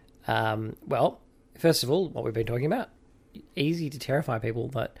 first of all, what we've been talking about, easy to terrify people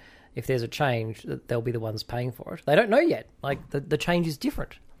that if there's a change, that they'll be the ones paying for it. They don't know yet. Like, the change is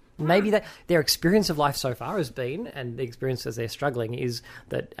different. Maybe their experience of life so far has been, and the experience as they're struggling is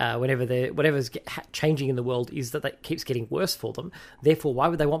that whatever's changing in the world is that keeps getting worse for them. Therefore, why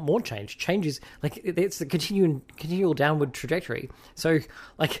would they want more change? Change is like it's the continual downward trajectory. So,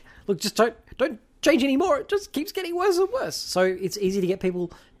 like, look, just don't change anymore. It just keeps getting worse and worse. So it's easy to get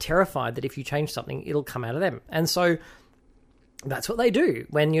people terrified that if you change something, it'll come out of them. And so that's what they do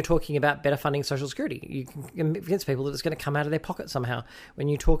when you're talking about better funding social security. You can convince people that it's going to come out of their pocket somehow. When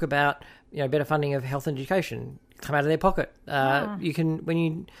you talk about better funding of health and education, come out of their pocket. You can, when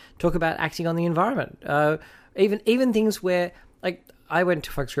you talk about acting on the environment, even things where, like, I went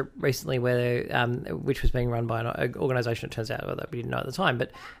to a focus group recently where which was being run by an organisation, it turns out, that we didn't know at the time, but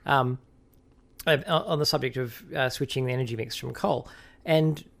on the subject of switching the energy mix from coal,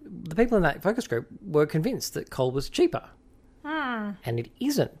 and the people in that focus group were convinced that coal was cheaper. And it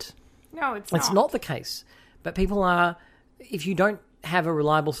isn't. No, it's not. It's not the case. But people are, if you don't have a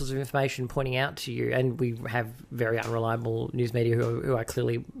reliable source of information pointing out to you, and we have very unreliable news media who are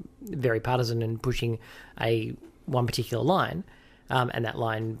clearly very partisan and pushing one particular line, and that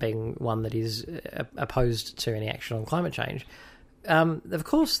line being one that is opposed to any action on climate change, of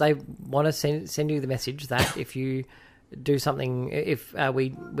course they want to send you the message that if you do something, if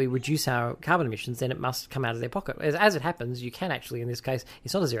we reduce our carbon emissions, then it must come out of their pocket. As it happens, you can actually, in this case,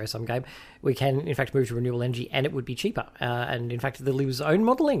 it's not a zero-sum game. We can, in fact, move to renewable energy, and it would be cheaper. And, in fact, the LIV's own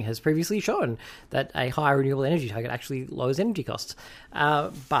modelling has previously shown that a higher renewable energy target actually lowers energy costs.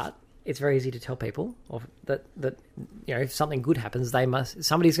 But it's very easy to tell people that if something good happens,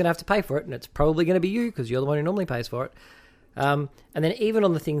 somebody's going to have to pay for it, and it's probably going to be you because you're the one who normally pays for it. And then even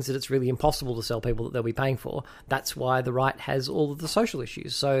on the things that it's really impossible to sell people that they'll be paying for, that's why the right has all of the social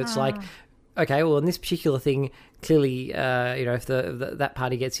issues. So it's like, okay, well, in this particular thing, clearly, if that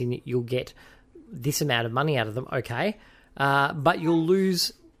party gets in, you'll get this amount of money out of them, okay, but you'll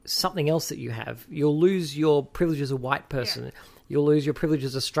lose something else that you have. You'll lose your privilege as a white person. Yeah. You'll lose your privilege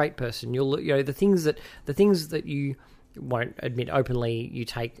as a straight person. The things that you won't admit openly, you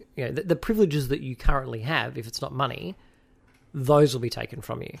take, the privileges that you currently have, if it's not money, those will be taken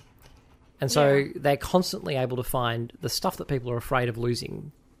from you. And so they're constantly able to find the stuff that people are afraid of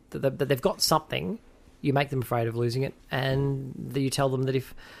losing. That they've got something, you make them afraid of losing it, and you tell them that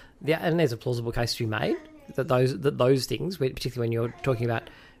and there's a plausible case to be made that those things, particularly when you're talking about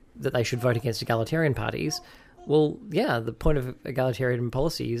that they should vote against egalitarian parties, well, yeah, the point of egalitarian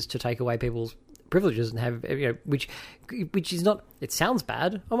policy is to take away people's privileges and have, which is not, it sounds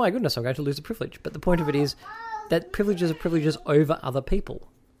bad. Oh my goodness, I'm going to lose a privilege. But the point of it is that privileges are privileges over other people.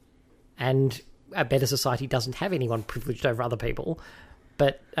 And a better society doesn't have anyone privileged over other people.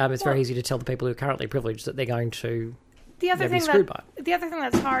 But it's very easy to tell the people who are currently privileged that they're going to be screwed by it. The other thing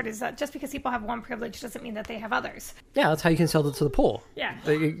that's hard is that just because people have one privilege doesn't mean that they have others. Yeah, that's how you can sell them to the poor. Yeah.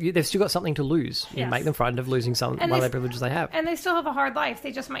 They've still got something to lose. You make them frightened of losing one of their privileges they have. And they still have a hard life.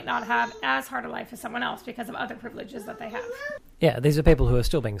 They just might not have as hard a life as someone else because of other privileges that they have. Yeah, these are people who are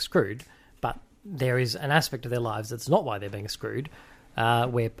still being screwed, but there is an aspect of their lives that's not why they're being screwed.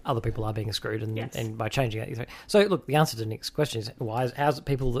 where other people are being screwed, and, Yes. and by changing that. So, look, the answer to Nick's question is how's it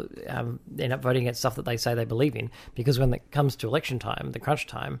people that end up voting against stuff that they say they believe in? Because when it comes to election time, the crunch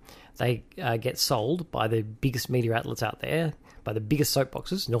time, they get sold by the biggest media outlets out there, by the biggest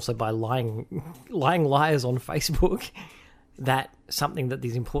soapboxes, and also by lying liars on Facebook, that something that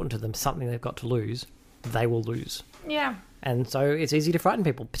is important to them, something they've got to lose, they will lose. Yeah. And so it's easy to frighten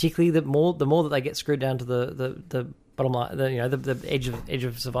people, particularly the more that they get screwed down to the bottom line, the edge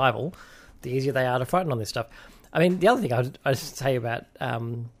of survival, the easier they are to frighten on this stuff. I mean, the other thing I'd say about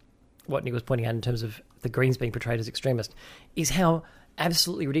what Nick was pointing out in terms of the Greens being portrayed as extremist is how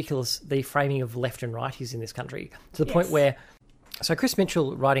absolutely ridiculous the framing of left and right is in this country, to the point where... So Chris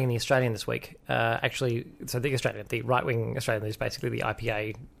Mitchell, writing in The Australian this week, the right-wing Australian news, basically the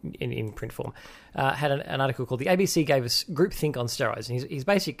IPA in print form, had an article called "The ABC Gave Us Groupthink on Steroids." And his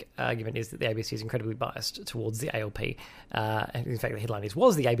basic argument is that the ABC is incredibly biased towards the ALP. In fact, the headline is,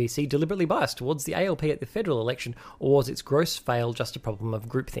 "Was the ABC deliberately biased towards the ALP at the federal election, or was its gross fail just a problem of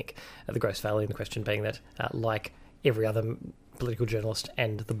groupthink?" The gross fail in the question being that, like every other political journalist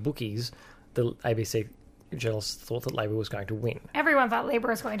and the bookies, the ABC journalists thought that Labor was going to win. Everyone thought Labor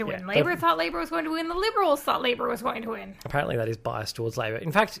was going to win. Labor thought Labor was going to win. The Liberals thought Labor was going to win. Apparently that is biased towards Labor.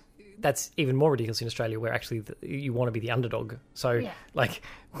 In fact, that's even more ridiculous in Australia, where actually you want to be the underdog. So,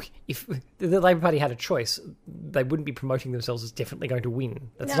 if the Labor Party had a choice, they wouldn't be promoting themselves as definitely going to win.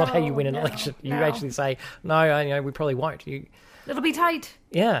 That's not how you win an election. You actually say, no, we probably won't. It'll be tight.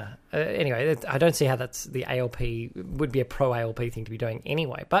 Yeah. Anyway, I don't see how that's the ALP would be a pro-ALP thing to be doing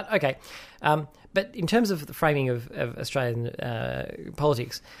anyway. But, okay. But in terms of the framing of Australian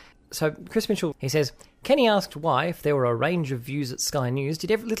politics, so Chris Mitchell, he says, Kenny asked why, if there were a range of views at Sky News,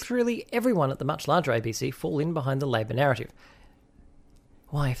 did literally everyone at the much larger ABC fall in behind the Labor narrative?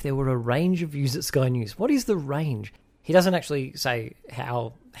 Why, if there were a range of views at Sky News? What is the range? He doesn't actually say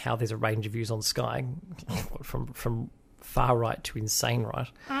how there's a range of views on Sky, from far right to insane right.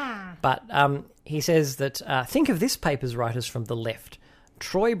 But he says that, think of this paper's writers from the left: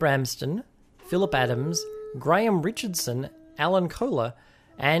 Troy Bramston, Philip Adams, Graham Richardson, Alan Kohler,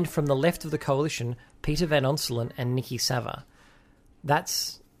 and from the left of the coalition, Peter Van Onselen and Nikki Sava.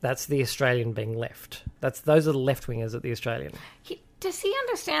 That's the Australian being left. Those are the left-wingers at the Australian. Does he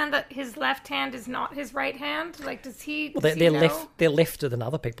understand that his left hand is not his right hand? Like, does he? Well, they're lefter than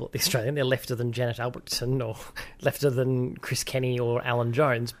other people at the Australian. They're lefter than Janet Albertson, or lefter than Chris Kenny or Alan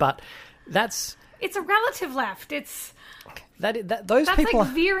Jones. But it's a relative left. It's those that's people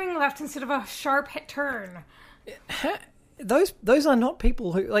like veering left instead of a sharp turn. Those are not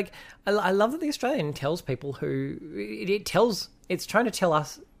people who, like. I love that the Australian tells people who it's trying to tell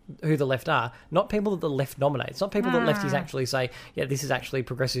us who the left are, not people that the left nominates, not people that lefties actually say, yeah, this is actually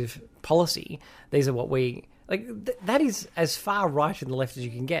progressive policy. These are what we like. That is as far right in the left as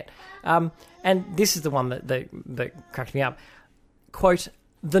you can get. And this is the one that cracked me up. Quote: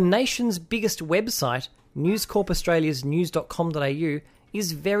 "The nation's biggest website, News Corp Australia's news.com.au,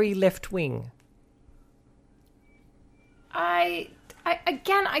 is very left wing." I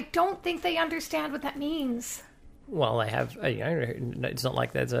don't think they understand what that means. Well, they have, it's not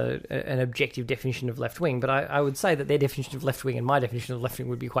like there's an objective definition of left-wing, but I would say that their definition of left-wing and my definition of left-wing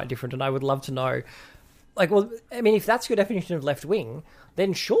would be quite different, and I would love to know, if that's your definition of left-wing,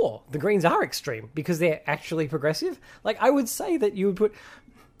 then sure, the Greens are extreme, because they're actually progressive. I would say that you would put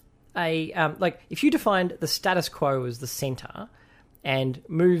if you defined the status quo as the centre and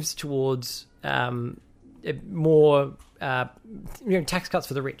moves towards more, tax cuts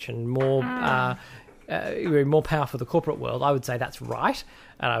for the rich and more... more power for the corporate world, I would say that's right,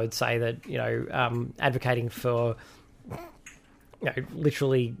 and I would say that advocating for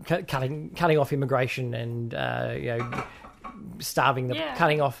literally cutting off immigration and selling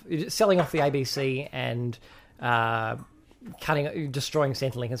off the ABC and destroying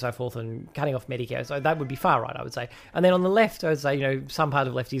Centrelink and so forth, and cutting off Medicare. So that would be far right, I would say. And then on the left, I would say some part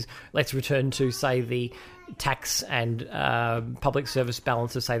of left is let's return to, say, the tax and public service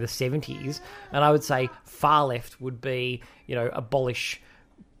balance of, say, the 70s, and I would say far left would be abolish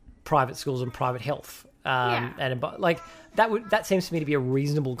private schools and private health, and that seems to me to be a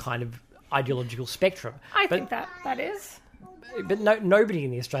reasonable kind of ideological spectrum. I think that is. But nobody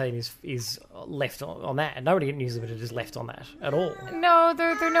in the Australian is left on that, and nobody in New Zealand is left on that at all. No,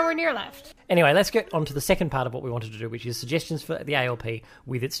 they're nowhere near left. Anyway, let's get on to the second part of what we wanted to do, which is suggestions for the ALP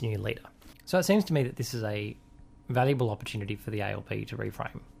with its new leader. So it seems to me that this is a valuable opportunity for the ALP to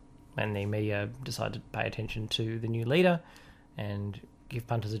reframe, and the media decide to pay attention to the new leader and give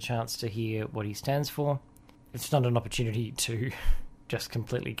punters a chance to hear what he stands for. It's not an opportunity to just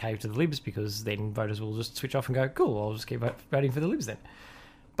completely cave to the Libs, because then voters will just switch off and go, cool, I'll just keep voting for the Libs then.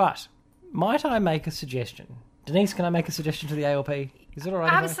 But might I make a suggestion? Denise, can I make a suggestion to the ALP? Is it all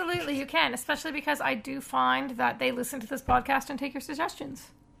right? Absolutely, you can, especially because I do find that they listen to this podcast and take your suggestions.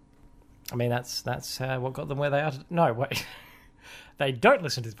 I mean, that's what got them where they are. No, wait. They don't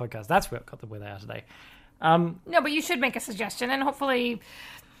listen to this podcast. That's what got them where they are today. No, but you should make a suggestion, and hopefully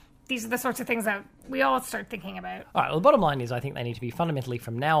these are the sorts of things that we all start thinking about. All right, well, the bottom line is I think they need to be fundamentally,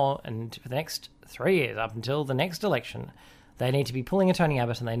 from now on and for the next 3 years, up until the next election, they need to be pulling a Tony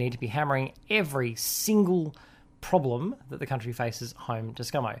Abbott, and they need to be hammering every single problem that the country faces home to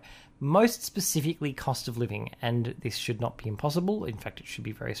ScoMo. Most specifically, cost of living, and this should not be impossible. In fact, it should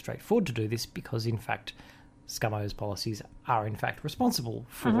be very straightforward to do this, because, in fact, ScoMo's policies are, in fact, responsible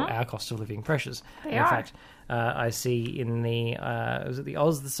for our cost of living pressures. They in are. fact, I see in the was it the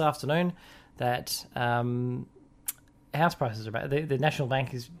Oz this afternoon that house prices are about. The National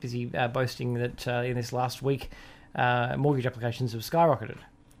Bank is busy boasting that in this last week, mortgage applications have skyrocketed,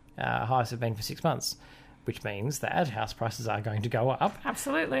 highest have been for 6 months, which means that house prices are going to go up.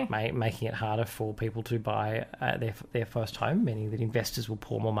 Absolutely. Making it harder for people to buy their first home, meaning that investors will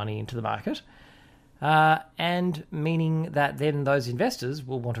pour more money into the market. And meaning that then those investors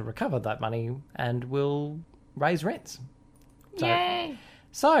will want to recover that money and will raise rents. Yay!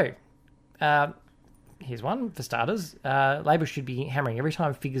 So, here's one for starters. Labor should be hammering every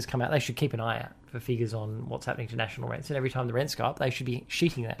time figures come out. They should keep an eye out for figures on what's happening to national rents. And every time the rents go up, they should be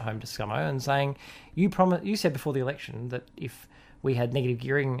sheeting that home to ScoMo and saying, you said before the election that if we had negative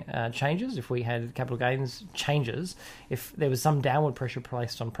gearing changes, if we had capital gains changes, if there was some downward pressure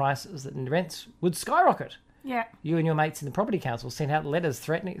placed on prices, that rents would skyrocket. Yeah. You and your mates in the property council sent out letters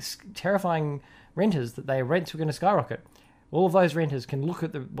terrifying renters that their rents were going to skyrocket. All of those renters can look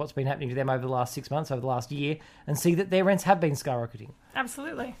at what's been happening to them over the last 6 months, over the last year, and see that their rents have been skyrocketing.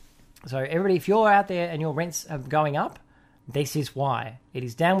 Absolutely. So everybody, if you're out there and your rents are going up, this is why. It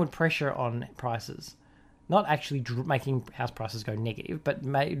is downward pressure on prices. Not actually making house prices go negative, but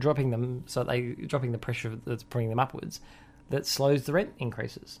dropping them dropping the pressure that's putting them upwards, that slows the rent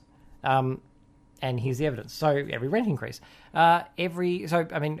increases. And here's the evidence. So every rent increase, and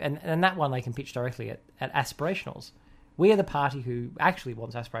that one they can pitch directly at aspirationals. We are the party who actually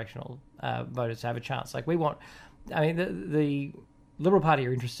wants aspirational voters to have a chance. Like the Liberal Party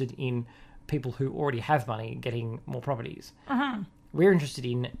are interested in people who already have money getting more properties. Uh-huh. We're interested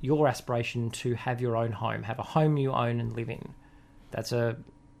in your aspiration to have your own home, have a home you own and live in. That's a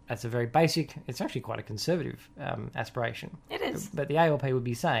very basic, it's actually quite a conservative aspiration. It is. But the ALP would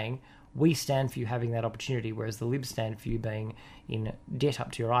be saying, we stand for you having that opportunity, whereas the Libs stand for you being in debt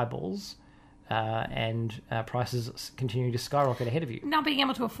up to your eyeballs and prices continuing to skyrocket ahead of you. Not being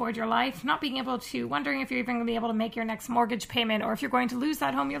able to afford your life, not being able to, wondering if you're even going to be able to make your next mortgage payment, or if you're going to lose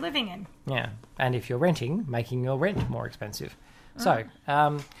that home you're living in. Yeah, and if you're renting, making your rent more expensive. So,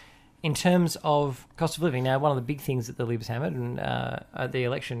 in terms of cost of living, now one of the big things that the Libs hammered and at the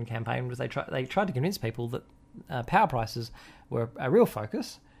election campaign was they tried to convince people that power prices were a real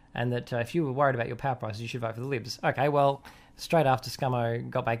focus, and that if you were worried about your power prices, you should vote for the Libs. Okay, well, straight after ScoMo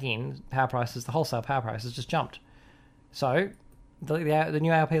got back in, the wholesale power prices just jumped. So the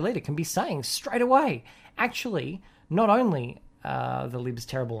new ALP leader can be saying straight away, actually, not only are the Libs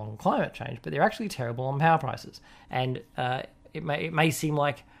terrible on climate change, but they're actually terrible on power prices. And it may seem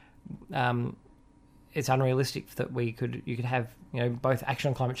like it's unrealistic that you could have both action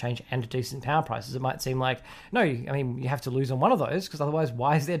on climate change and decent power prices. It might seem like no, you have to lose on one of those, because otherwise,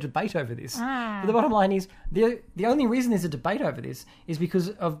 why is there debate over this? But the bottom line is the only reason there's a debate over this is because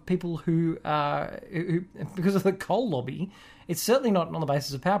of people who because of the coal lobby. It's certainly not on the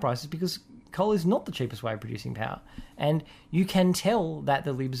basis of power prices, because coal is not the cheapest way of producing power, and you can tell that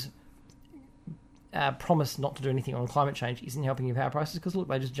the Libs promise not to do anything on climate change isn't helping your power prices, because look,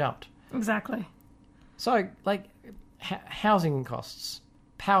 they just jumped. Exactly. So, housing costs,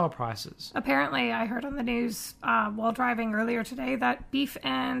 power prices. Apparently, I heard on the news while driving earlier today that beef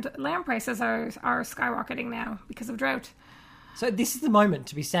and lamb prices are skyrocketing now because of drought. So this is the moment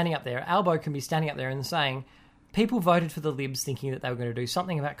to be standing up there. Albo can be standing up there and saying, people voted for the Libs thinking that they were going to do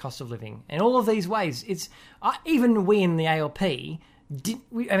something about cost of living. In all of these ways, it's even we in the ALP...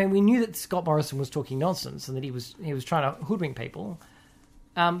 we knew that Scott Morrison was talking nonsense and that he was trying to hoodwink people,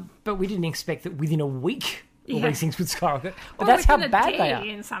 but we didn't expect that within a week all these things would skyrocket. But that's how bad they are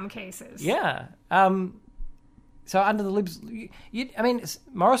in some cases. Yeah. So under the Libs,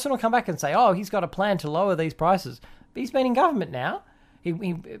 Morrison will come back and say, "Oh, he's got a plan to lower these prices." But he's been in government now. He's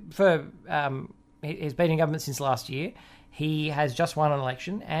been in government since last year. He has just won an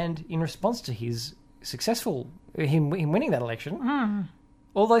election, and in response to his successful him winning that election,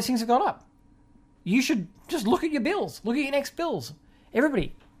 all those things have gone up. You should just look at your bills. Look at your next bills.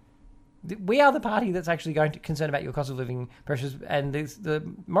 Everybody. We are the party that's actually going to concerned about your cost of living pressures, and the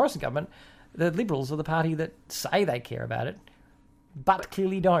Morrison government, the Liberals, are the party that say they care about it, but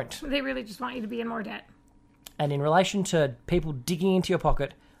clearly don't. They really just want you to be in more debt. And in relation to people digging into your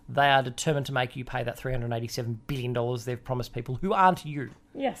pocket, they are determined to make you pay that $387 billion they've promised people who aren't you.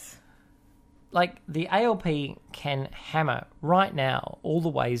 Yes. Like, the ALP can hammer right now all the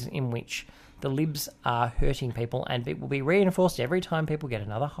ways in which the Libs are hurting people, and it will be reinforced every time people get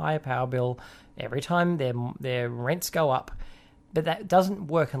another higher power bill, every time their rents go up. But that doesn't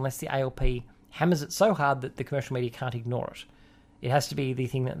work unless the ALP hammers it so hard that the commercial media can't ignore it. It has to be the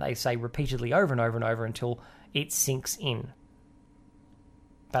thing that they say repeatedly over and over and over until it sinks in.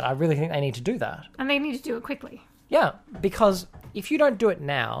 But I really think they need to do that. And they need to do it quickly. Yeah, because if you don't do it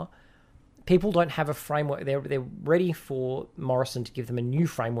now, people don't have a framework. They're ready for Morrison to give them a new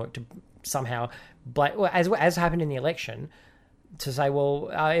framework to somehow, as happened in the election, to say, well,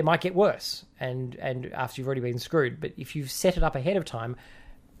 it might get worse, and after you've already been screwed. But if you've set it up ahead of time,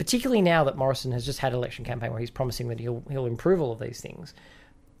 particularly now that Morrison has just had an election campaign where he's promising that he'll improve all of these things,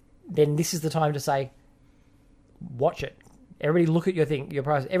 then this is the time to say, watch it. Everybody look at your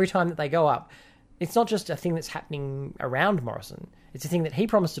price. Every time that they go up, it's not just a thing that's happening around Morrison. It's a thing that he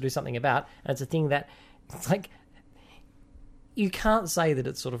promised to do something about, and it's a thing that, it's like, you can't say that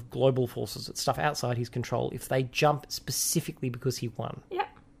it's sort of global forces, it's stuff outside his control, if they jump specifically because he won. Yeah.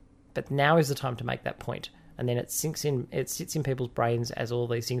 But now is the time to make that point, and then it sits in people's brains as all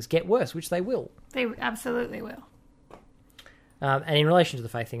these things get worse, which they will. They absolutely will. And in relation to the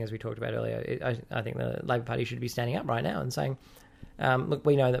faith thing, as we talked about earlier, I think the Labor Party should be standing up right now and saying, look,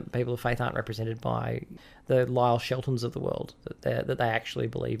 we know that people of faith aren't represented by the Lyle Sheltons of the world, that they actually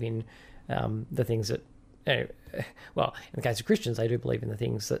believe in the things that, well, in the case of Christians, they do believe in the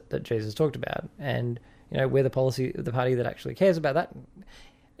things that Jesus talked about. And, we're the party that actually cares about that.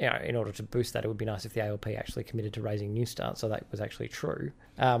 In order to boost that, it would be nice if the ALP actually committed to raising Newstart, so that was actually true.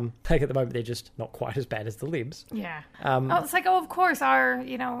 Like, at the moment, they're just not quite as bad as the Libs. Yeah. It's like, of course,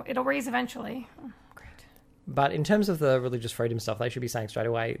 it'll raise eventually. Oh, great. But in terms of the religious freedom stuff, they should be saying straight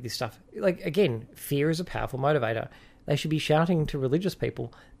away, this stuff, like, again, fear is a powerful motivator. They should be shouting to religious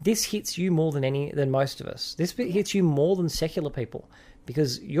people, this hits you more than most of us. This hits you more than secular people,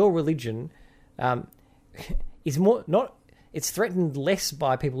 because your religion is more not. It's threatened less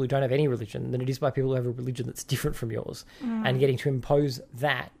by people who don't have any religion than it is by people who have a religion that's different from yours, and getting to impose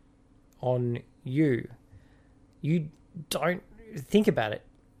that on you. You don't think about it.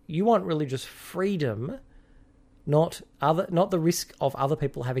 You want religious freedom, not the risk of other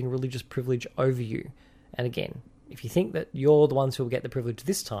people having religious privilege over you. And again, if you think that you're the ones who will get the privilege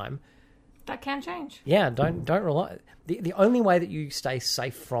this time, that can change. Yeah, don't rely. The only way that you stay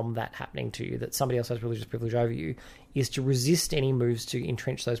safe from that happening to you, that somebody else has religious privilege over you, is to resist any moves to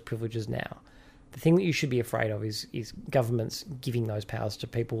entrench those privileges now. The thing that you should be afraid of is governments giving those powers to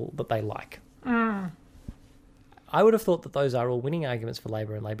people that they like. I would have thought that those are all winning arguments for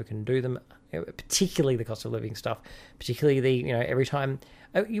Labor, and Labor can do them, particularly the cost of living stuff, particularly every time.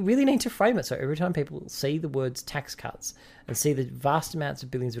 You really need to frame it so every time people see the words tax cuts and see the vast amounts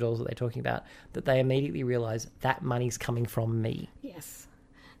of billions of dollars that they're talking about, that they immediately realise that money's coming from me. Yes.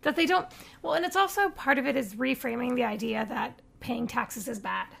 That they don't... Well, and it's also part of it is reframing the idea that paying taxes is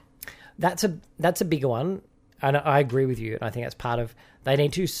bad. That's a bigger one, and I agree with you, and I think that's part of... They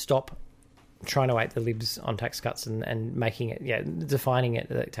need to stop trying to weight the Libs on tax cuts and making it... defining it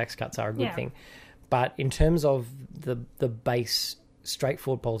that tax cuts are a good thing. But in terms of the base...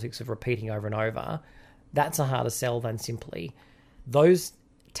 straightforward politics of repeating over and over, that's a harder sell than simply those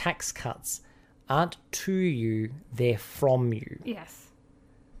tax cuts aren't to you, they're from you. Yes.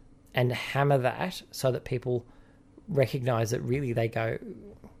 And hammer that so that people recognise that really they go,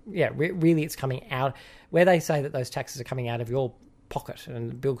 really it's coming out, where they say that those taxes are coming out of your pocket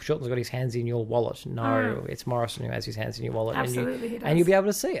and Bill Shorten's got his hands in your wallet. No, it's Morrison who has his hands in your wallet. Absolutely, he does. And you'll be able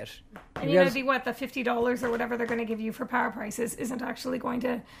to see it. And the $50 or whatever they're going to give you for power prices isn't actually going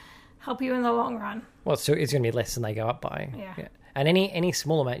to help you in the long run. Well, so it's going to be less than they go up by. Yeah. And any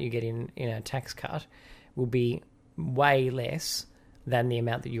small amount you get in a tax cut will be way less than the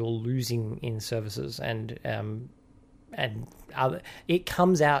amount that you're losing in services and other. It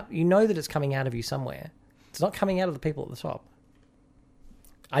comes out. You know that it's coming out of you somewhere. It's not coming out of the people at the top.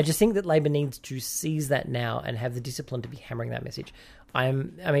 I just think that Labor needs to seize that now and have the discipline to be hammering that message.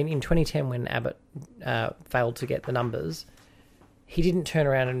 In 2010 when Abbott failed to get the numbers, he didn't turn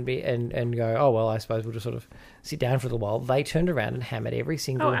around and go, oh, well, I suppose we'll just sort of sit down for a little while. They turned around and hammered every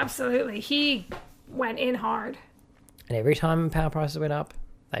single... Oh, absolutely. He went in hard. And every time power prices went up,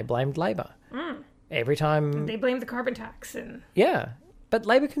 they blamed Labor. Every time... They blamed the carbon tax. And Yeah. But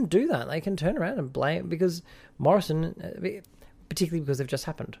Labor can do that. They can turn around and blame... Because Morrison, particularly because they've just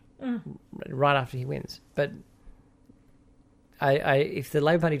happened right after he wins. But if the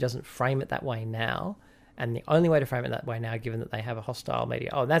Labor Party doesn't frame it that way now, and the only way to frame it that way now, given that they have a hostile media...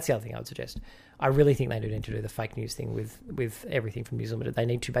 Oh, that's the other thing I would suggest. I really think they do need to do the fake news thing with everything from News Limited. They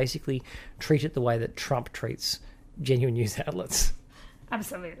need to basically treat it the way that Trump treats genuine news outlets.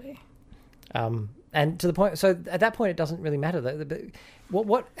 absolutely. And to the point, so at that point, it doesn't really matter.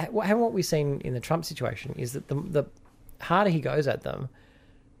 What we've seen in the Trump situation is that the harder he goes at them,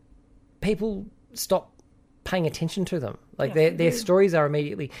 people stop paying attention to them. Like their stories are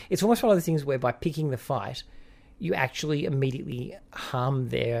immediately. It's almost one of the things where by picking the fight, you actually immediately harm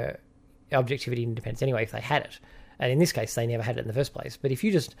their objectivity and independence. Anyway, if they had it, and in this case, they never had it in the first place. But if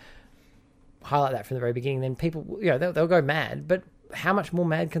you just highlight that from the very beginning, then people, they'll go mad. But how much more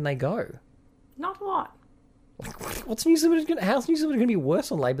mad can they go? Not a lot. How's News Limited going to be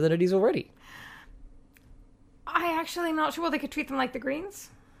worse on Labor than it is already? I actually am not sure they could treat them like the Greens,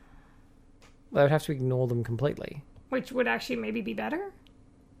 They would have to ignore them completely. which would actually maybe be better.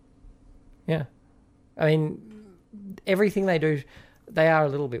 Yeah. I mean, everything they do, they are a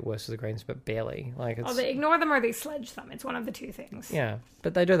little bit worse than the Greens, but barely. Like it's, They ignore them or they sledge them. It's one of the two things. yeah,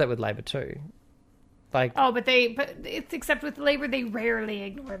 but they do that with Labor too. Like, But it's except with Labour, they rarely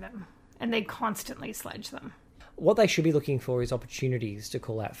ignore them, and they constantly sledge them. what they should be looking for is opportunities to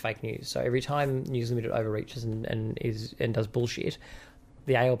call out fake news. So every time News Limited overreaches and does bullshit,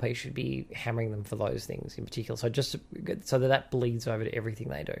 the ALP should be hammering them for those things in particular. So just so that bleeds over to everything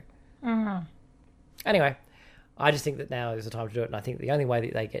they do. Mm-hmm. Anyway, I just think that now is the time to do it, and I think the only way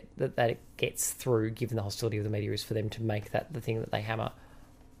that they get that it gets through, given the hostility of the media, is for them to make that the thing that they hammer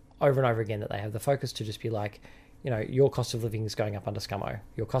over and over again. That they have the focus to just be like, your cost of living is going up under ScoMo.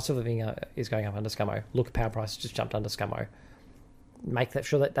 Your cost of living is going up under ScoMo. Look, power prices just jumped under ScoMo. Make that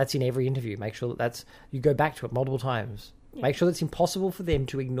sure that that's in every interview. Make sure that you go back to it multiple times. Yeah. Make sure that it's impossible for them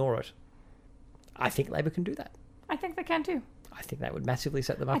to ignore it. I think Labor can do that. I think they can too. I think that would massively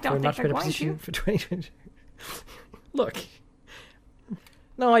set them up for a much better position for 2022. Look,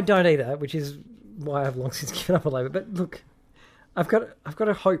 no, I don't either, which is why I've long since given up on Labor. But look, I've got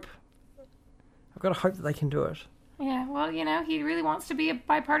to hope. I've got to hope that they can do it. Yeah, well, he really wants to be a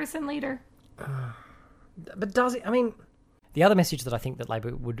bipartisan leader. But does it? I mean, the other message that I think that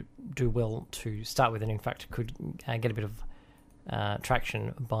Labor would do well to start with, and in fact could get a bit of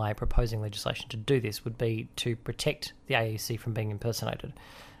traction by proposing legislation to do this, would be to protect the AEC from being impersonated,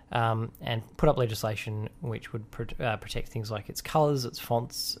 and put up legislation which would protect things like its colours, its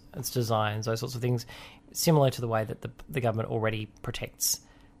fonts, its designs, those sorts of things, similar to the way that the government already protects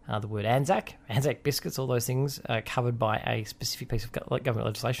the word Anzac biscuits, all those things are covered by a specific piece of government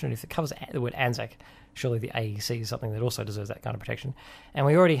legislation. And if it covers the word Anzac, surely the AEC is something that also deserves that kind of protection. And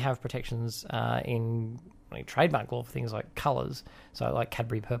we already have protections in trademark law for things like colours, so like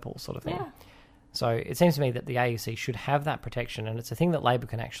Cadbury purple sort of thing. Yeah. So it seems to me that the AEC should have that protection, and it's a thing that Labor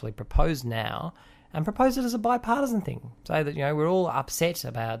can actually propose now, and propose it as a bipartisan thing. Say that, we're all upset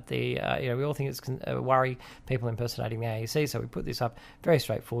about we all think it's worry people impersonating the AEC, so we put this up. Very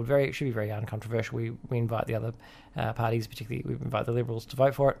straightforward, it should be very uncontroversial. We invite the other parties, particularly we invite the Liberals, to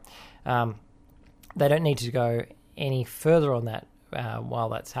vote for it. They don't need to go any further on that while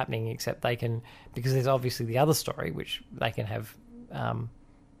that's happening, except they can, because there's obviously the other story, which they can have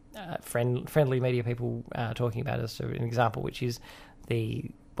friendly media people talking about as an example, which is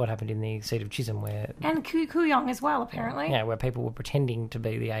what happened in the seat of Chisholm, and Kooyong as well, apparently. Yeah, where people were pretending to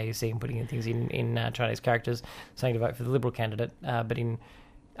be the AEC and putting in things in Chinese characters, saying to vote for the Liberal candidate, but in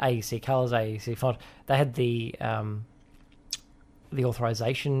AEC colours, AEC font, they had the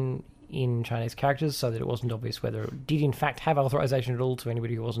authorisation in Chinese characters, so that it wasn't obvious whether it did in fact have authorisation at all to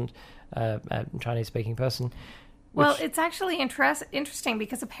anybody who wasn't a Chinese-speaking person. Well, it's actually interesting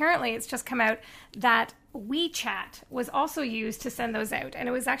because apparently it's just come out that WeChat was also used to send those out, and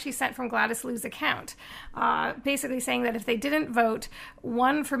it was actually sent from Gladys Liu's account, basically saying that if they didn't vote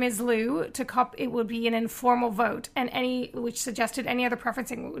one for Ms. Liu, it would be an informal vote, and which suggested any other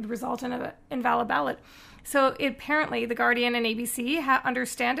preferencing would result in an invalid ballot. So apparently, The Guardian and ABC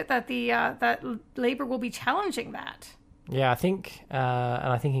understand it that that Labour will be challenging that. Yeah, I think,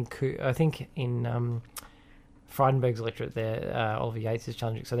 and I think in Frydenberg's electorate there, Oliver Yates is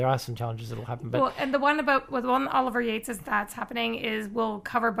challenging. So there are some challenges that will happen. But and the one Oliver Yates that's happening will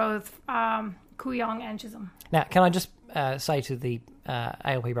cover both Kooyong and Chisholm. Now, can I just say to the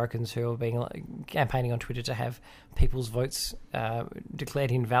ALP brokens who are being campaigning on Twitter to have people's votes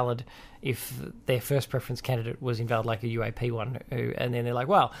declared invalid if their first preference candidate was invalid, like a UAP one, and then they're like,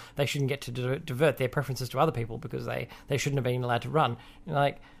 well, they shouldn't get to divert their preferences to other people because they shouldn't have been allowed to run. You're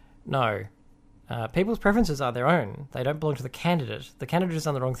like, no. People's preferences are their own. They don't belong to the candidate. The candidate has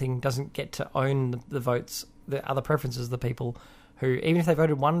done the wrong thing, doesn't get to own the votes, the other preferences of the people who, even if they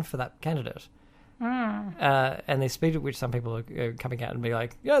voted one for that candidate. And the speed at which some people are coming out and be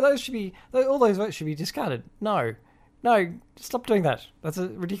like, yeah, all those votes should be discarded. No, stop doing that. That's a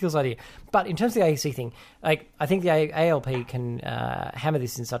ridiculous idea. But in terms of the AEC thing, like, I think the ALP can hammer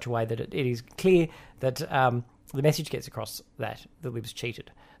this in such a way that it is clear that the message gets across that the Libs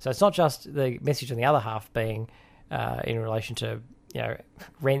cheated. So it's not just the message on the other half being in relation to, you know,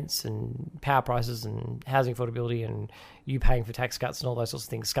 rents and power prices and housing affordability and you paying for tax cuts and all those sorts of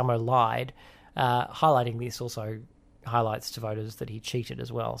things. Scummo lied. Highlighting this also highlights to voters that he cheated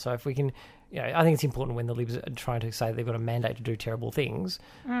as well. So if we can, you know, I think it's important when the Libs are trying to say they've got a mandate to do terrible things,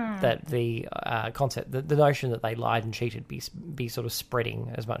 that the concept, the notion that they lied and cheated be sort of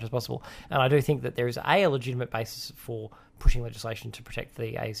spreading as much as possible. And I do think that there is a legitimate basis for pushing legislation to protect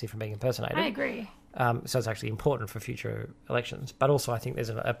the AEC from being impersonated. I agree. So it's actually important for future elections. But also I think there's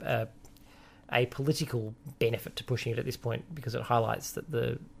a political benefit to pushing it at this point because it highlights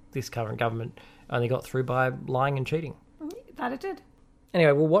that this current government only got through by lying and cheating. That it did.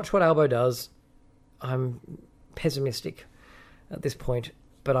 Anyway, we'll watch what Albo does. I'm pessimistic at this point,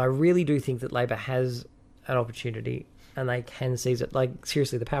 but I really do think that Labor has an opportunity and they can seize it. Like,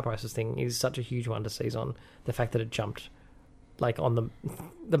 seriously, the power prices thing is such a huge one to seize on. The fact that it jumped, like, on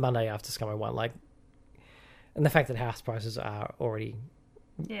the Monday after Scummo won, like, and the fact that house prices are already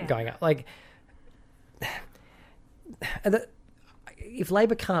going up. Like, if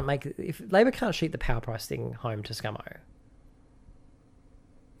Labor can't sheet the power price thing home to Scummo,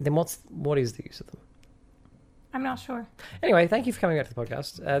 then what is the use of them? I'm not sure. Anyway, thank you for coming back to the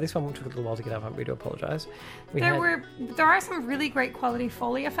podcast. This one took a little while to get up. We do apologise. There are some really great quality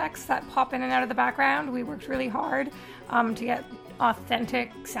Foley effects that pop in and out of the background. We worked really hard to get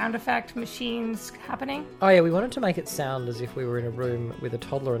authentic sound effect machines happening. Oh yeah, we wanted to make it sound as if we were in a room with a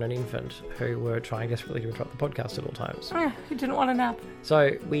toddler and an infant who were trying desperately to interrupt the podcast at all times. Who didn't want a nap.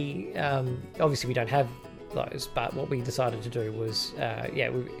 So we obviously we don't have those, but what we decided to do was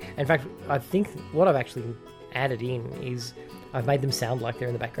in fact I think what I've actually added in is I've made them sound like they're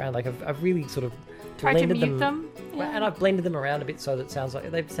in the background. Like I've really sort of tried to mute them. Yeah. And I've blended them around a bit so that it sounds like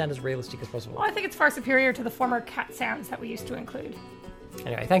they sound as realistic as possible. Well, I think it's far superior to the former cat sounds that we used to include.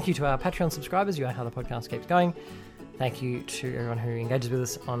 Anyway, thank you to our Patreon subscribers. You are how the podcast keeps going. Thank you to everyone who engages with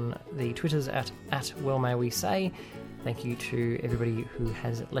us on the Twitters at Well May We Say. Thank you to everybody who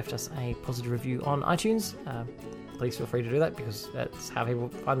has left us a positive review on iTunes. Please feel free to do that because that's how people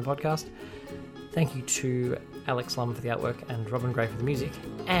find the podcast. Thank you to Alex Lum for the artwork and Robin Gray for the music.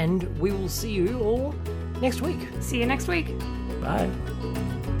 And we will see you all next week. See you next week. Bye.